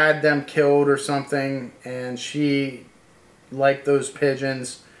father had them killed or something, and she liked those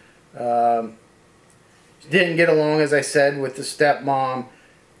pigeons. She didn't get along, as I said, with the stepmom.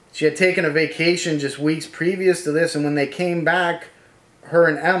 She had taken a vacation just weeks previous to this, and when they came back, her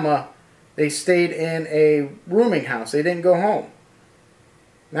and Emma, they stayed in a rooming house. They didn't go home.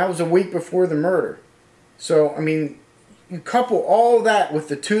 And that was a week before the murder. So, I mean, you couple all of that with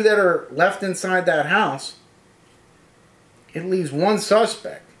the two that are left inside that house, it leaves one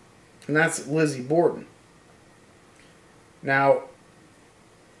suspect, and that's Lizzie Borden. Now,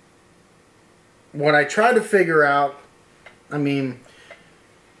 what I try to figure out, I mean,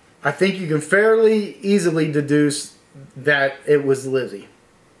 I think you can fairly easily deduce that it was Lizzie.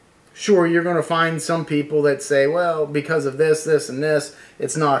 Sure, you're going to find some people that say, well, because of this, this, and this,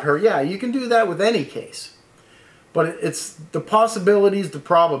 it's not her. Yeah, you can do that with any case. But it's the possibilities, the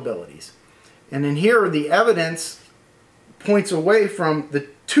probabilities. And in here, the evidence points away from the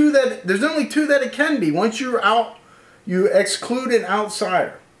two that, there's only two that it can be. Once you're out, you exclude an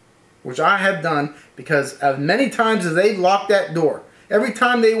outsider, which I have done, because as many times as they locked that door, every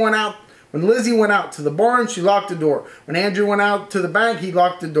time they went out, when Lizzie went out to the barn, she locked the door. When Andrew went out to the bank, he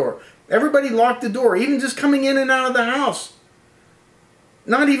locked the door. Everybody locked the door, even just coming in and out of the house.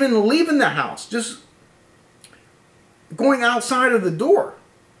 Not even leaving the house, just going outside of the door.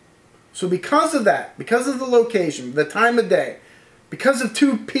 So because of that, because of the location, the time of day, because of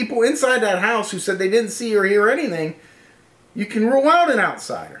two people inside that house who said they didn't see or hear anything, you can rule out an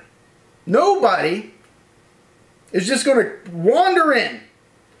outsider. Nobody is just going to wander in,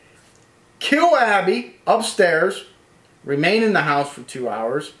 kill Abby upstairs, remain in the house for 2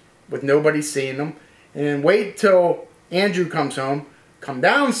 hours with nobody seeing them, and then wait till Andrew comes home, come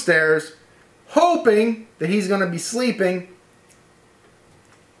downstairs, hoping that he's going to be sleeping,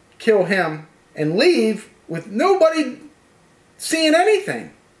 kill him, and leave with nobody seeing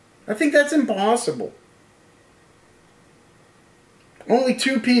anything. I think that's impossible. Only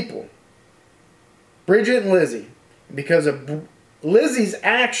two people, Bridget and Lizzie. Because of Lizzie's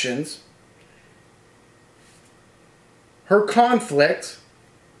actions, her conflicts,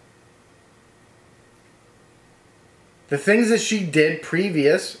 the things that she did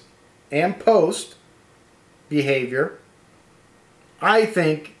previous and post behavior, I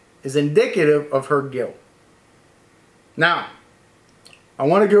think is indicative of her guilt. Now, I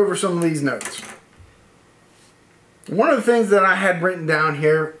want to go over some of these notes. One of the things that I had written down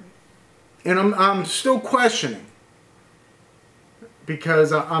here, and I'm still questioning,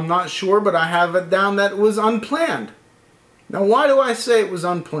 because I'm not sure, but I have it down that it was unplanned. Now, why do I say it was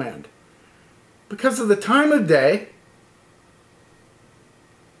unplanned? Because of the time of day,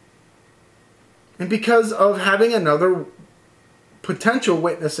 and because of having another potential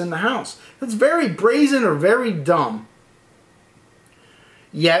witness in the house. It's very brazen or very dumb.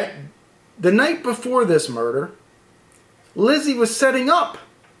 Yet, the night before this murder, Lizzie was setting up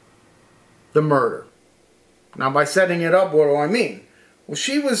the murder. Now, by setting it up, what do I mean? Well,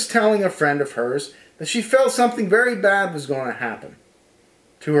 she was telling a friend of hers that she felt something very bad was going to happen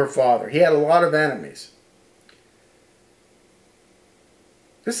to her father. He had a lot of enemies.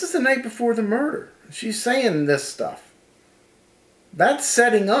 This is the night before the murder. She's saying this stuff. That's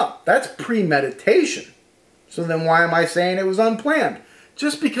setting up. That's premeditation. So then why am I saying it was unplanned?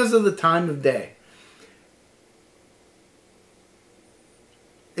 Just because of the time of day.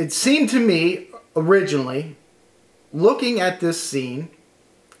 It seemed to me, originally, looking at this scene,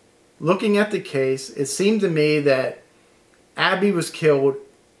 looking at the case, it seemed to me that Abby was killed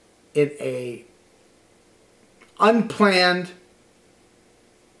in a unplanned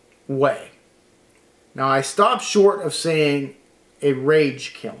way. Now, I stopped short of saying a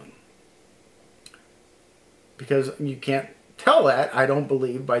rage killing, because you can't tell that, I don't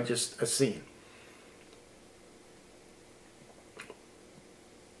believe, by just a scene.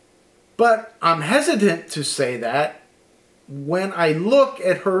 But I'm hesitant to say that when I look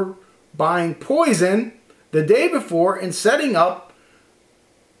at her buying poison the day before and setting up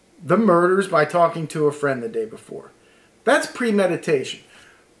the murders by talking to a friend the day before. That's premeditation.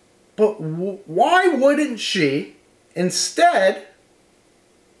 But why wouldn't she instead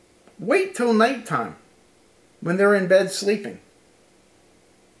wait till nighttime when they're in bed sleeping?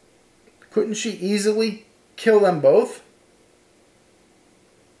 Couldn't she easily kill them both?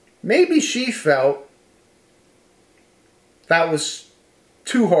 Maybe she felt that was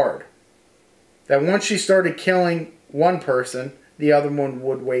too hard. That once she started killing one person, the other one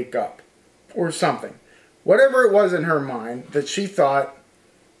would wake up. Or something. Whatever it was in her mind, that she thought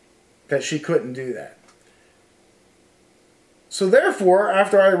that she couldn't do that. So therefore,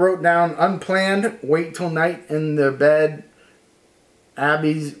 after I wrote down unplanned, wait till night in the bed,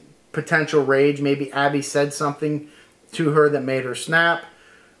 Abby's potential rage, maybe Abby said something to her that made her snap,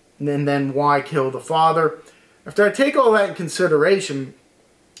 and then why kill the father? After I take all that in consideration,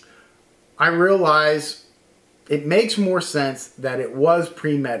 I realize it makes more sense that it was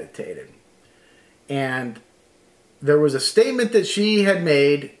premeditated. And there was a statement that she had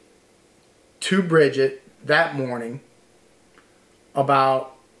made to Bridget that morning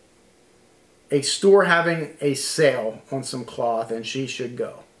about a store having a sale on some cloth and she should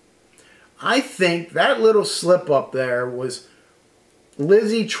go. I think that little slip up there was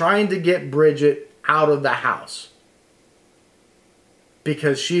Lizzie trying to get Bridget out of the house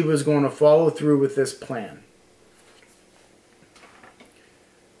because she was going to follow through with this plan.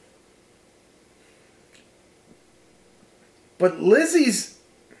 But Lizzie's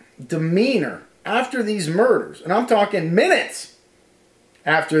demeanor after these murders, and I'm talking minutes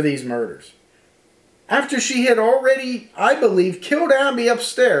after these murders, after she had already, I believe, killed Abby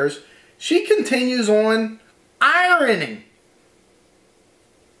upstairs, she continues on ironing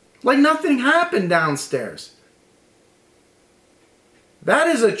like nothing happened downstairs. That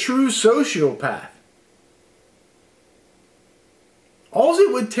is a true sociopath. All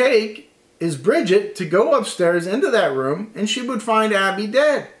it would take is Bridget to go upstairs into that room and she would find Abby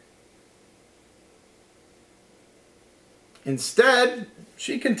dead. Instead,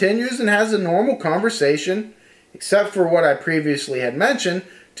 she continues and has a normal conversation, except for what I previously had mentioned,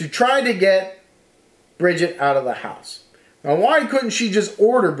 to try to get Bridget out of the house. Now, why couldn't she just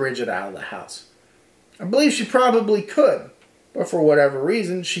order Bridget out of the house? I believe she probably could, but for whatever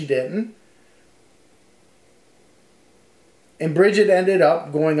reason, she didn't. And Bridget ended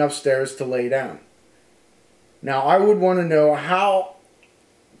up going upstairs to lay down. Now, I would want to know, how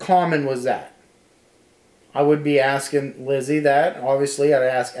common was that? I would be asking Lizzie that. Obviously, I'd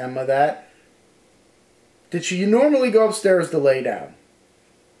ask Emma that. Did she normally go upstairs to lay down?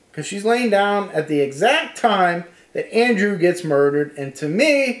 Because she's laying down at the exact time that Andrew gets murdered. And to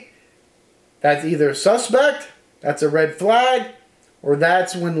me, that's either suspect, that's a red flag, or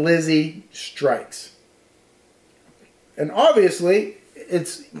that's when Lizzie strikes. And obviously,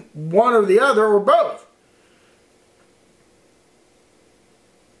 it's one or the other or both.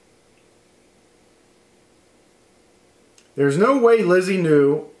 There's no way Lizzie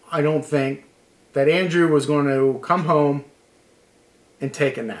knew, I don't think, that Andrew was going to come home and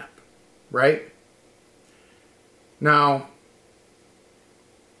take a nap, right? Now,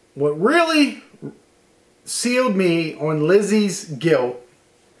 what really sealed me on Lizzie's guilt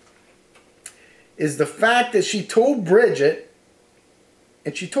is the fact that she told Bridget,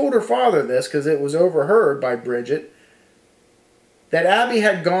 and she told her father this because it was overheard by Bridget, that Abby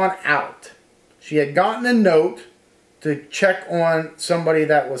had gone out. She had gotten a note to check on somebody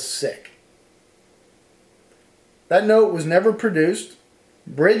that was sick. That note was never produced.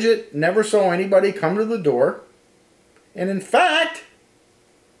 Bridget never saw anybody come to the door. And in fact,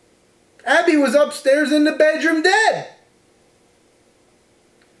 Abby was upstairs in the bedroom dead.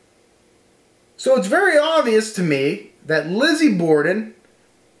 So it's very obvious to me that Lizzie Borden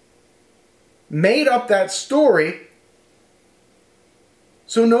made up that story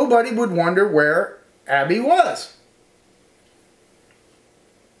so nobody would wonder where Abby was.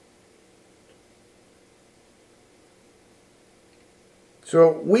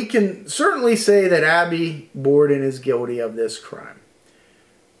 So we can certainly say that Abby Borden is guilty of this crime.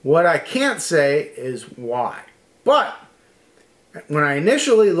 What I can't say is why. But when I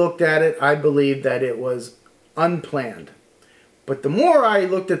initially looked at it, I believed that it was unplanned. But the more I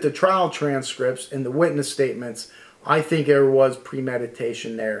looked at the trial transcripts and the witness statements, I think there was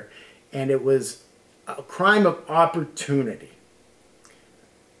premeditation there. And it was a crime of opportunity.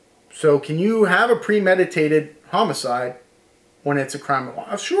 So can you have a premeditated homicide when it's a crime of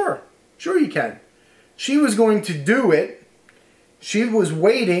law? Sure you can. She was going to do it. She was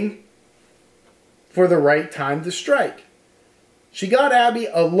waiting for the right time to strike. She got Abby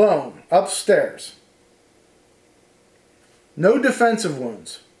alone upstairs. No defensive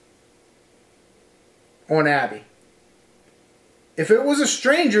wounds on Abby. If it was a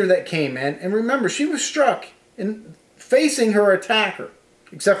stranger that came in, and remember, she was struck in facing her attacker,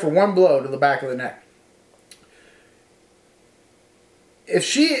 except for one blow to the back of the neck. If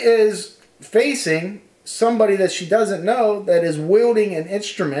she is facing somebody that she doesn't know that is wielding an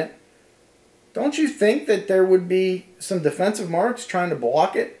instrument, don't you think that there would be some defensive marks trying to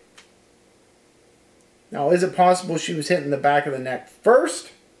block it? Now, is it possible she was hit in the back of the neck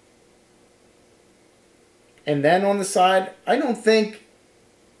first and then on the side? I don't think,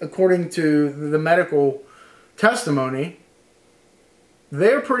 according to the medical testimony,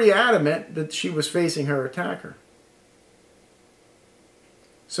 they're pretty adamant that she was facing her attacker.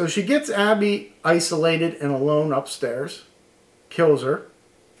 So she gets Abby isolated and alone upstairs, kills her.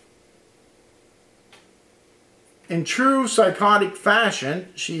 In true psychotic fashion,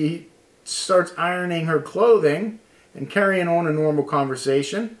 she starts ironing her clothing and carrying on a normal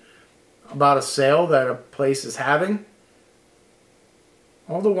conversation about a sale that a place is having.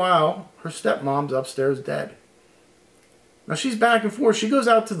 All the while, her stepmom's upstairs dead. Now she's back and forth. She goes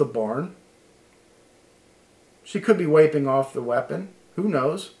out to the barn. She could be wiping off the weapon. Who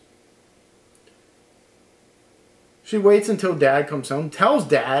knows? She waits until Dad comes home, tells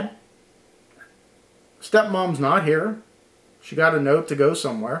Dad stepmom's not here. She got a note to go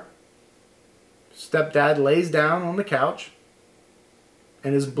somewhere. Stepdad lays down on the couch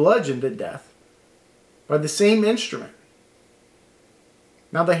and is bludgeoned to death by the same instrument.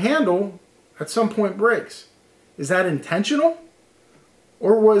 Now the handle at some point breaks. Is that intentional?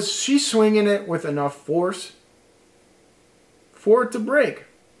 Or was she swinging it with enough force for it to break?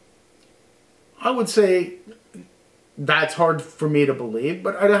 I would say that's hard for me to believe,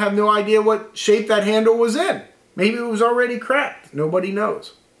 but I have no idea what shape that handle was in. Maybe it was already cracked. Nobody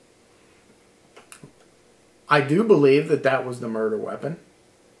knows. I do believe that that was the murder weapon.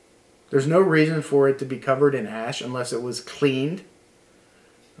 There's no reason for it to be covered in ash unless it was cleaned.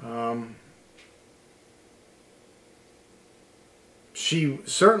 She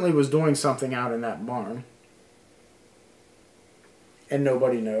certainly was doing something out in that barn. And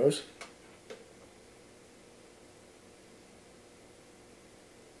nobody knows.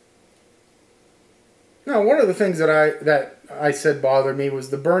 Now, one of the things that I said bothered me was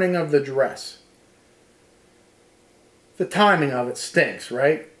the burning of the dress. The timing of it stinks,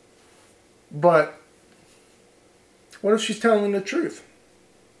 right? But what if she's telling the truth?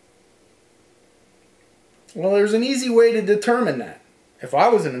 Well, there's an easy way to determine that. If I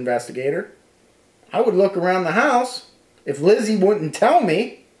was an investigator, I would look around the house. If Lizzie wouldn't tell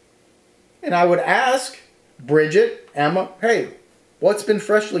me, and I would ask Bridget, Emma, hey, what's been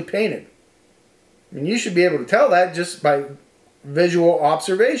freshly painted? I mean, you should be able to tell that just by visual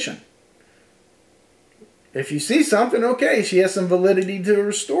observation. If you see something, okay, she has some validity to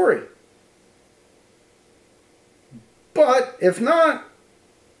her story. But if not,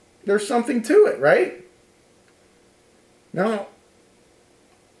 there's something to it, right? Now,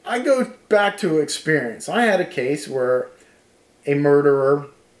 I go back to experience. I had a case where a murderer,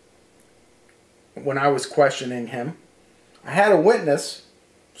 when I was questioning him, I had a witness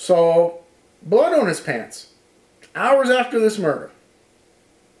saw blood on his pants hours after this murder.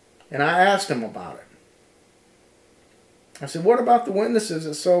 And I asked him about it. I said, what about the witnesses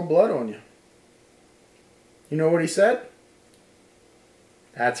that saw blood on you? You know what he said?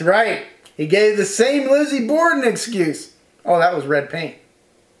 That's right. He gave the same Lizzie Borden excuse. Oh, that was red paint.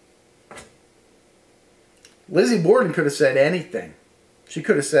 Lizzie Borden could have said anything. She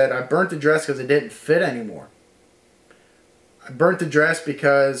could have said, I burnt the dress because it didn't fit anymore. I burnt the dress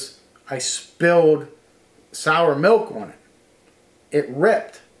because I spilled sour milk on it. It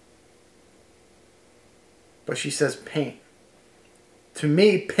ripped. But she says paint. To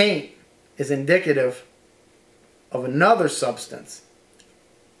me, paint is indicative of another substance.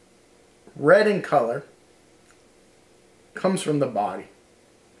 Red in color. Comes from the body.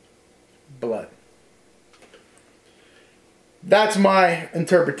 Blood. That's my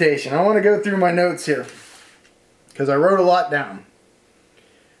interpretation. I want to go through my notes here, because I wrote a lot down.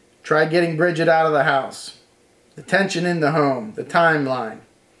 Tried getting Bridget out of the house. The tension in the home. The timeline.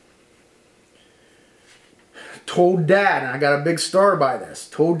 Told Dad, and I got a big star by this.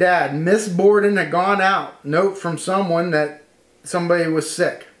 Told Dad, Miss Borden had gone out. Note from someone that somebody was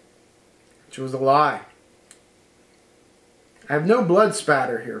sick. Which was a lie. I have no blood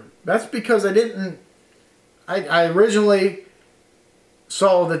spatter here. That's because I didn't... I originally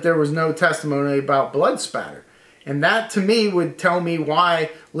saw that there was no testimony about blood spatter. And that, to me, would tell me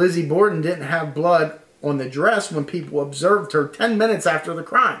why Lizzie Borden didn't have blood on the dress when people observed her 10 minutes after the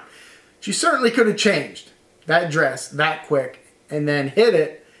crime. She certainly could have changed that dress that quick and then hid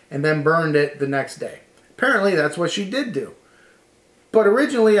it and then burned it the next day. Apparently, that's what she did do. But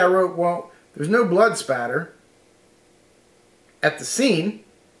originally, I wrote, well, there's no blood spatter at the scene,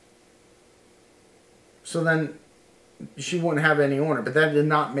 so then she wouldn't have any on her. But that did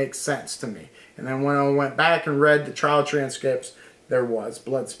not make sense to me. And then when I went back and read the trial transcripts, there was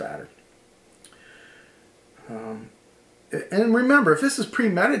blood spatter. And remember, if this is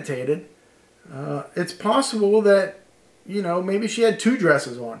premeditated, it's possible that, you know, maybe she had two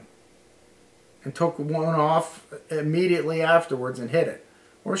dresses on and took one off immediately afterwards and hid it.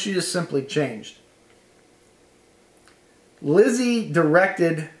 Or she just simply changed. Lizzie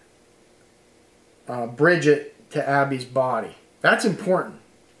directed Bridget to Abby's body. That's important.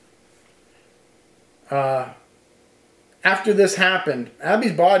 After this happened,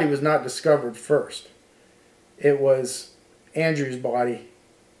 Abby's body was not discovered first. It was Andrew's body.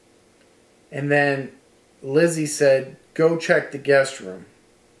 And then Lizzie said, go check the guest room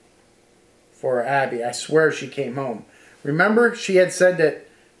for Abby. I swear she came home. Remember, she had said that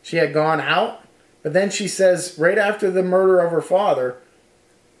she had gone out? But then she says, right after the murder of her father,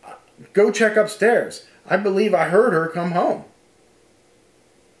 go check upstairs. I believe I heard her come home.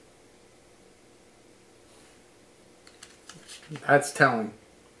 That's telling.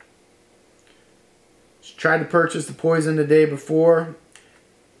 She tried to purchase the poison the day before.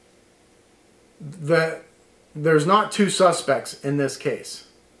 There's not two suspects in this case.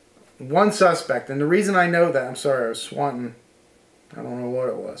 One suspect, and the reason I know that, I'm sorry, I was swatting, I don't know what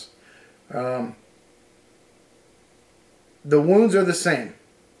it was. The wounds are the same.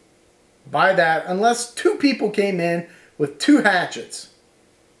 By that, unless two people came in with two hatchets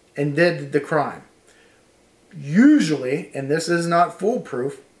and did the crime. Usually, and this is not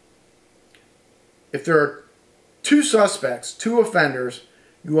foolproof, if there are two suspects, two offenders,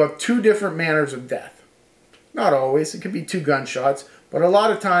 you have two different manners of death. Not always. It could be two gunshots, but a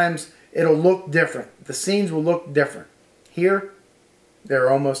lot of times it'll look different. The scenes will look different. Here, they're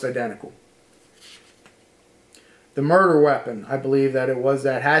almost identical. The murder weapon, I believe that it was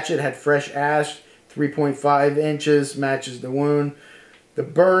that hatchet, had fresh ash, 3.5 inches, matches the wound. The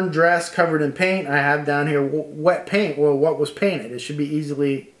burned dress covered in paint, I have down here wet paint. Well, what was painted? It should be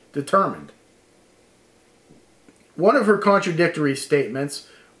easily determined. One of her contradictory statements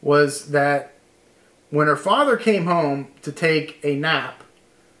was that when her father came home to take a nap,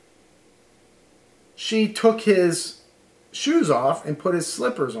 she took his shoes off and put his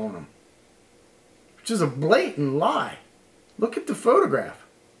slippers on him. Which is a blatant lie. Look at the photograph.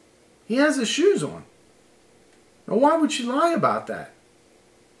 He has his shoes on. Now, why would she lie about that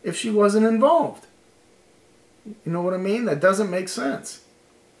if she wasn't involved? You know what I mean? That doesn't make sense.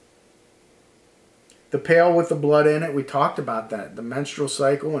 The pail with the blood in it, we talked about that. The menstrual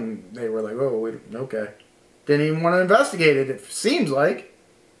cycle, and they were like, oh, wait, okay. Didn't even want to investigate it, it seems like.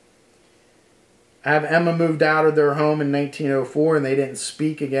 Emma moved out of their home in 1904, and they didn't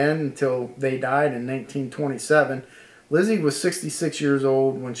speak again until they died in 1927. Lizzie was 66 years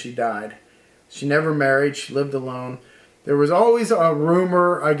old when she died. She never married. She lived alone. There was always a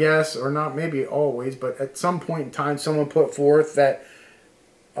rumor, I guess, or not maybe always, but at some point in time someone put forth that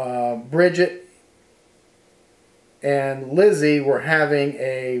Bridget and Lizzie were having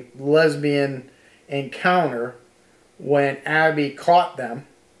a lesbian encounter when Abby caught them.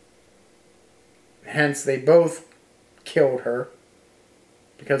 Hence, they both killed her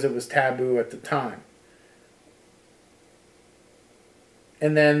because it was taboo at the time.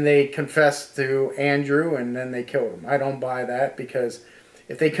 And then they confessed to Andrew, and then they killed him. I don't buy that, because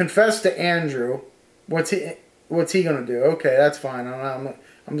if they confess to Andrew, what's he going to do? Okay, that's fine. I'm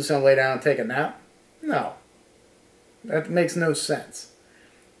just going to lay down and take a nap? No. That makes no sense.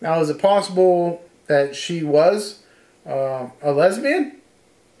 Now, is it possible that she was a lesbian?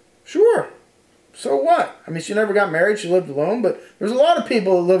 Sure. So what? I mean, she never got married. She lived alone. But there's a lot of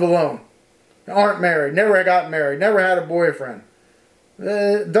people that live alone, aren't married, never got married, never had a boyfriend.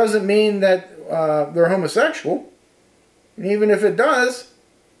 It doesn't mean that they're homosexual. And even if it does,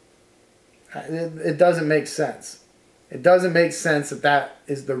 it doesn't make sense. It doesn't make sense that that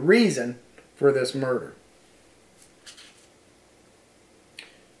is the reason for this murder.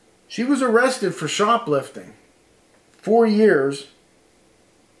 She was arrested for shoplifting 4 years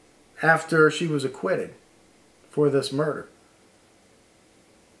after she was acquitted for this murder.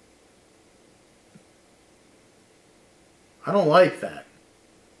 I don't like that.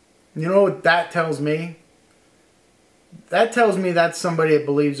 You know what that tells me? That tells me that's somebody that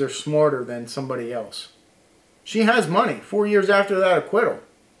believes they're smarter than somebody else. She has money 4 years after that acquittal.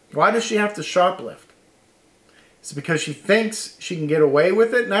 Why does she have to shoplift? Is it because she thinks she can get away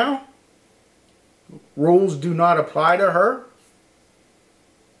with it now? Rules do not apply to her?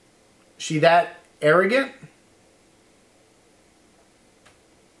 She that arrogant?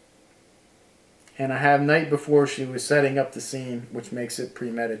 And I have night before she was setting up the scene, which makes it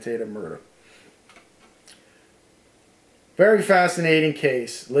premeditated murder. Very fascinating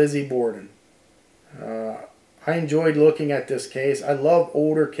case, Lizzie Borden. I enjoyed looking at this case. I love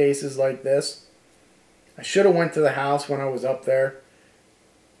older cases like this. I should have went to the house when I was up there.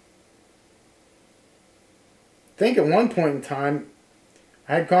 I think at one point in time,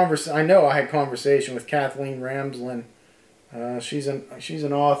 I know I had conversation with Kathleen Ramslin. She's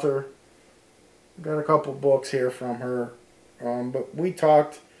an author. Got a couple books here from her. but we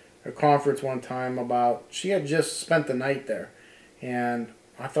talked at a conference one time about she had just spent the night there. And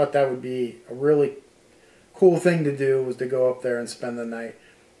I thought that would be a really cool thing to do, was to go up there and spend the night.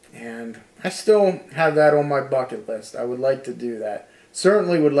 And I still have that on my bucket list. I would like to do that.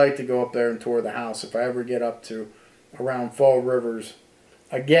 Certainly would like to go up there and tour the house if I ever get up to around Fall Rivers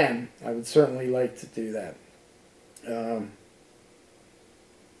again. I would certainly like to do that.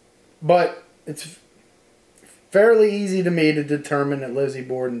 But it's fairly easy to me to determine that Lizzie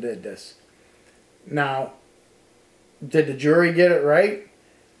Borden did this. Now, did the jury get it right?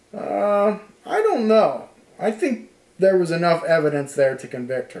 I don't know. I think there was enough evidence there to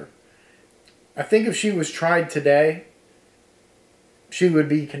convict her. I think if she was tried today, she would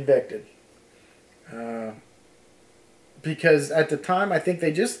be convicted. Because at the time, I think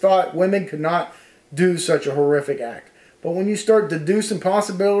they just thought women could not do such a horrific act. But when you start deducing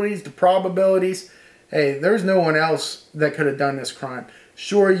possibilities, the probabilities, hey, there's no one else that could have done this crime.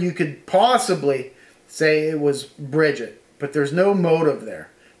 Sure, you could possibly say it was Bridget, but there's no motive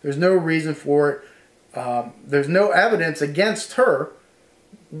there. There's no reason for it. There's no evidence against her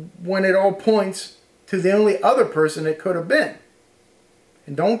when it all points to the only other person it could have been.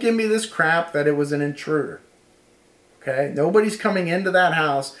 And don't give me this crap that it was an intruder. Okay? Nobody's coming into that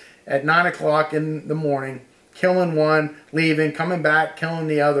house at 9 o'clock in the morning, killing one, leaving, coming back, killing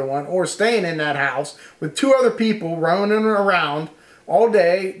the other one, or staying in that house with two other people running around all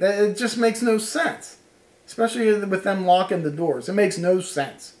day. It just makes no sense. Especially with them locking the doors. It makes no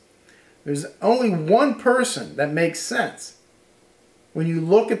sense. There's only one person that makes sense. When you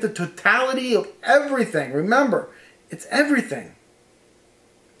look at the totality of everything, remember, it's everything.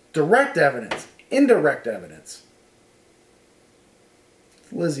 Direct evidence, indirect evidence.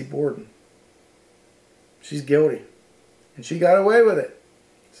 It's Lizzie Borden. She's guilty. And she got away with it.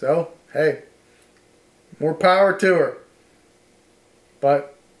 So, hey, more power to her.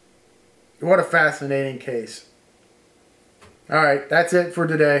 But what a fascinating case. All right, that's it for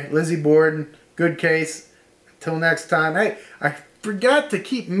today. Lizzie Borden, good case. Until next time. Hey, I forgot to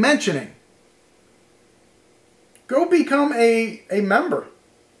keep mentioning. Go become a member.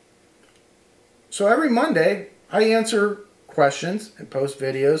 So every Monday, I answer questions and post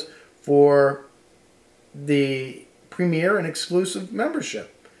videos for the premiere and exclusive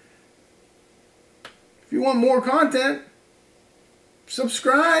membership. If you want more content,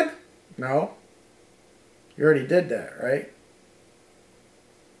 subscribe. No, you already did that, right?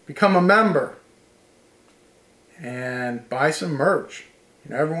 Become a member and buy some merch.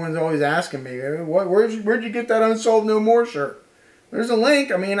 You know, everyone's always asking me, where'd you get that Unsolved No More shirt? There's a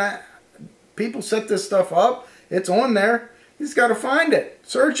link. I mean, people set this stuff up. It's on there. You just got to find it.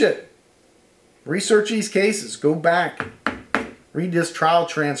 Search it. Research these cases. Go back. Read this trial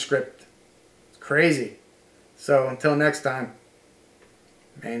transcript. It's crazy. So until next time,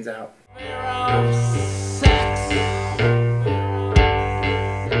 Mains out. Fear of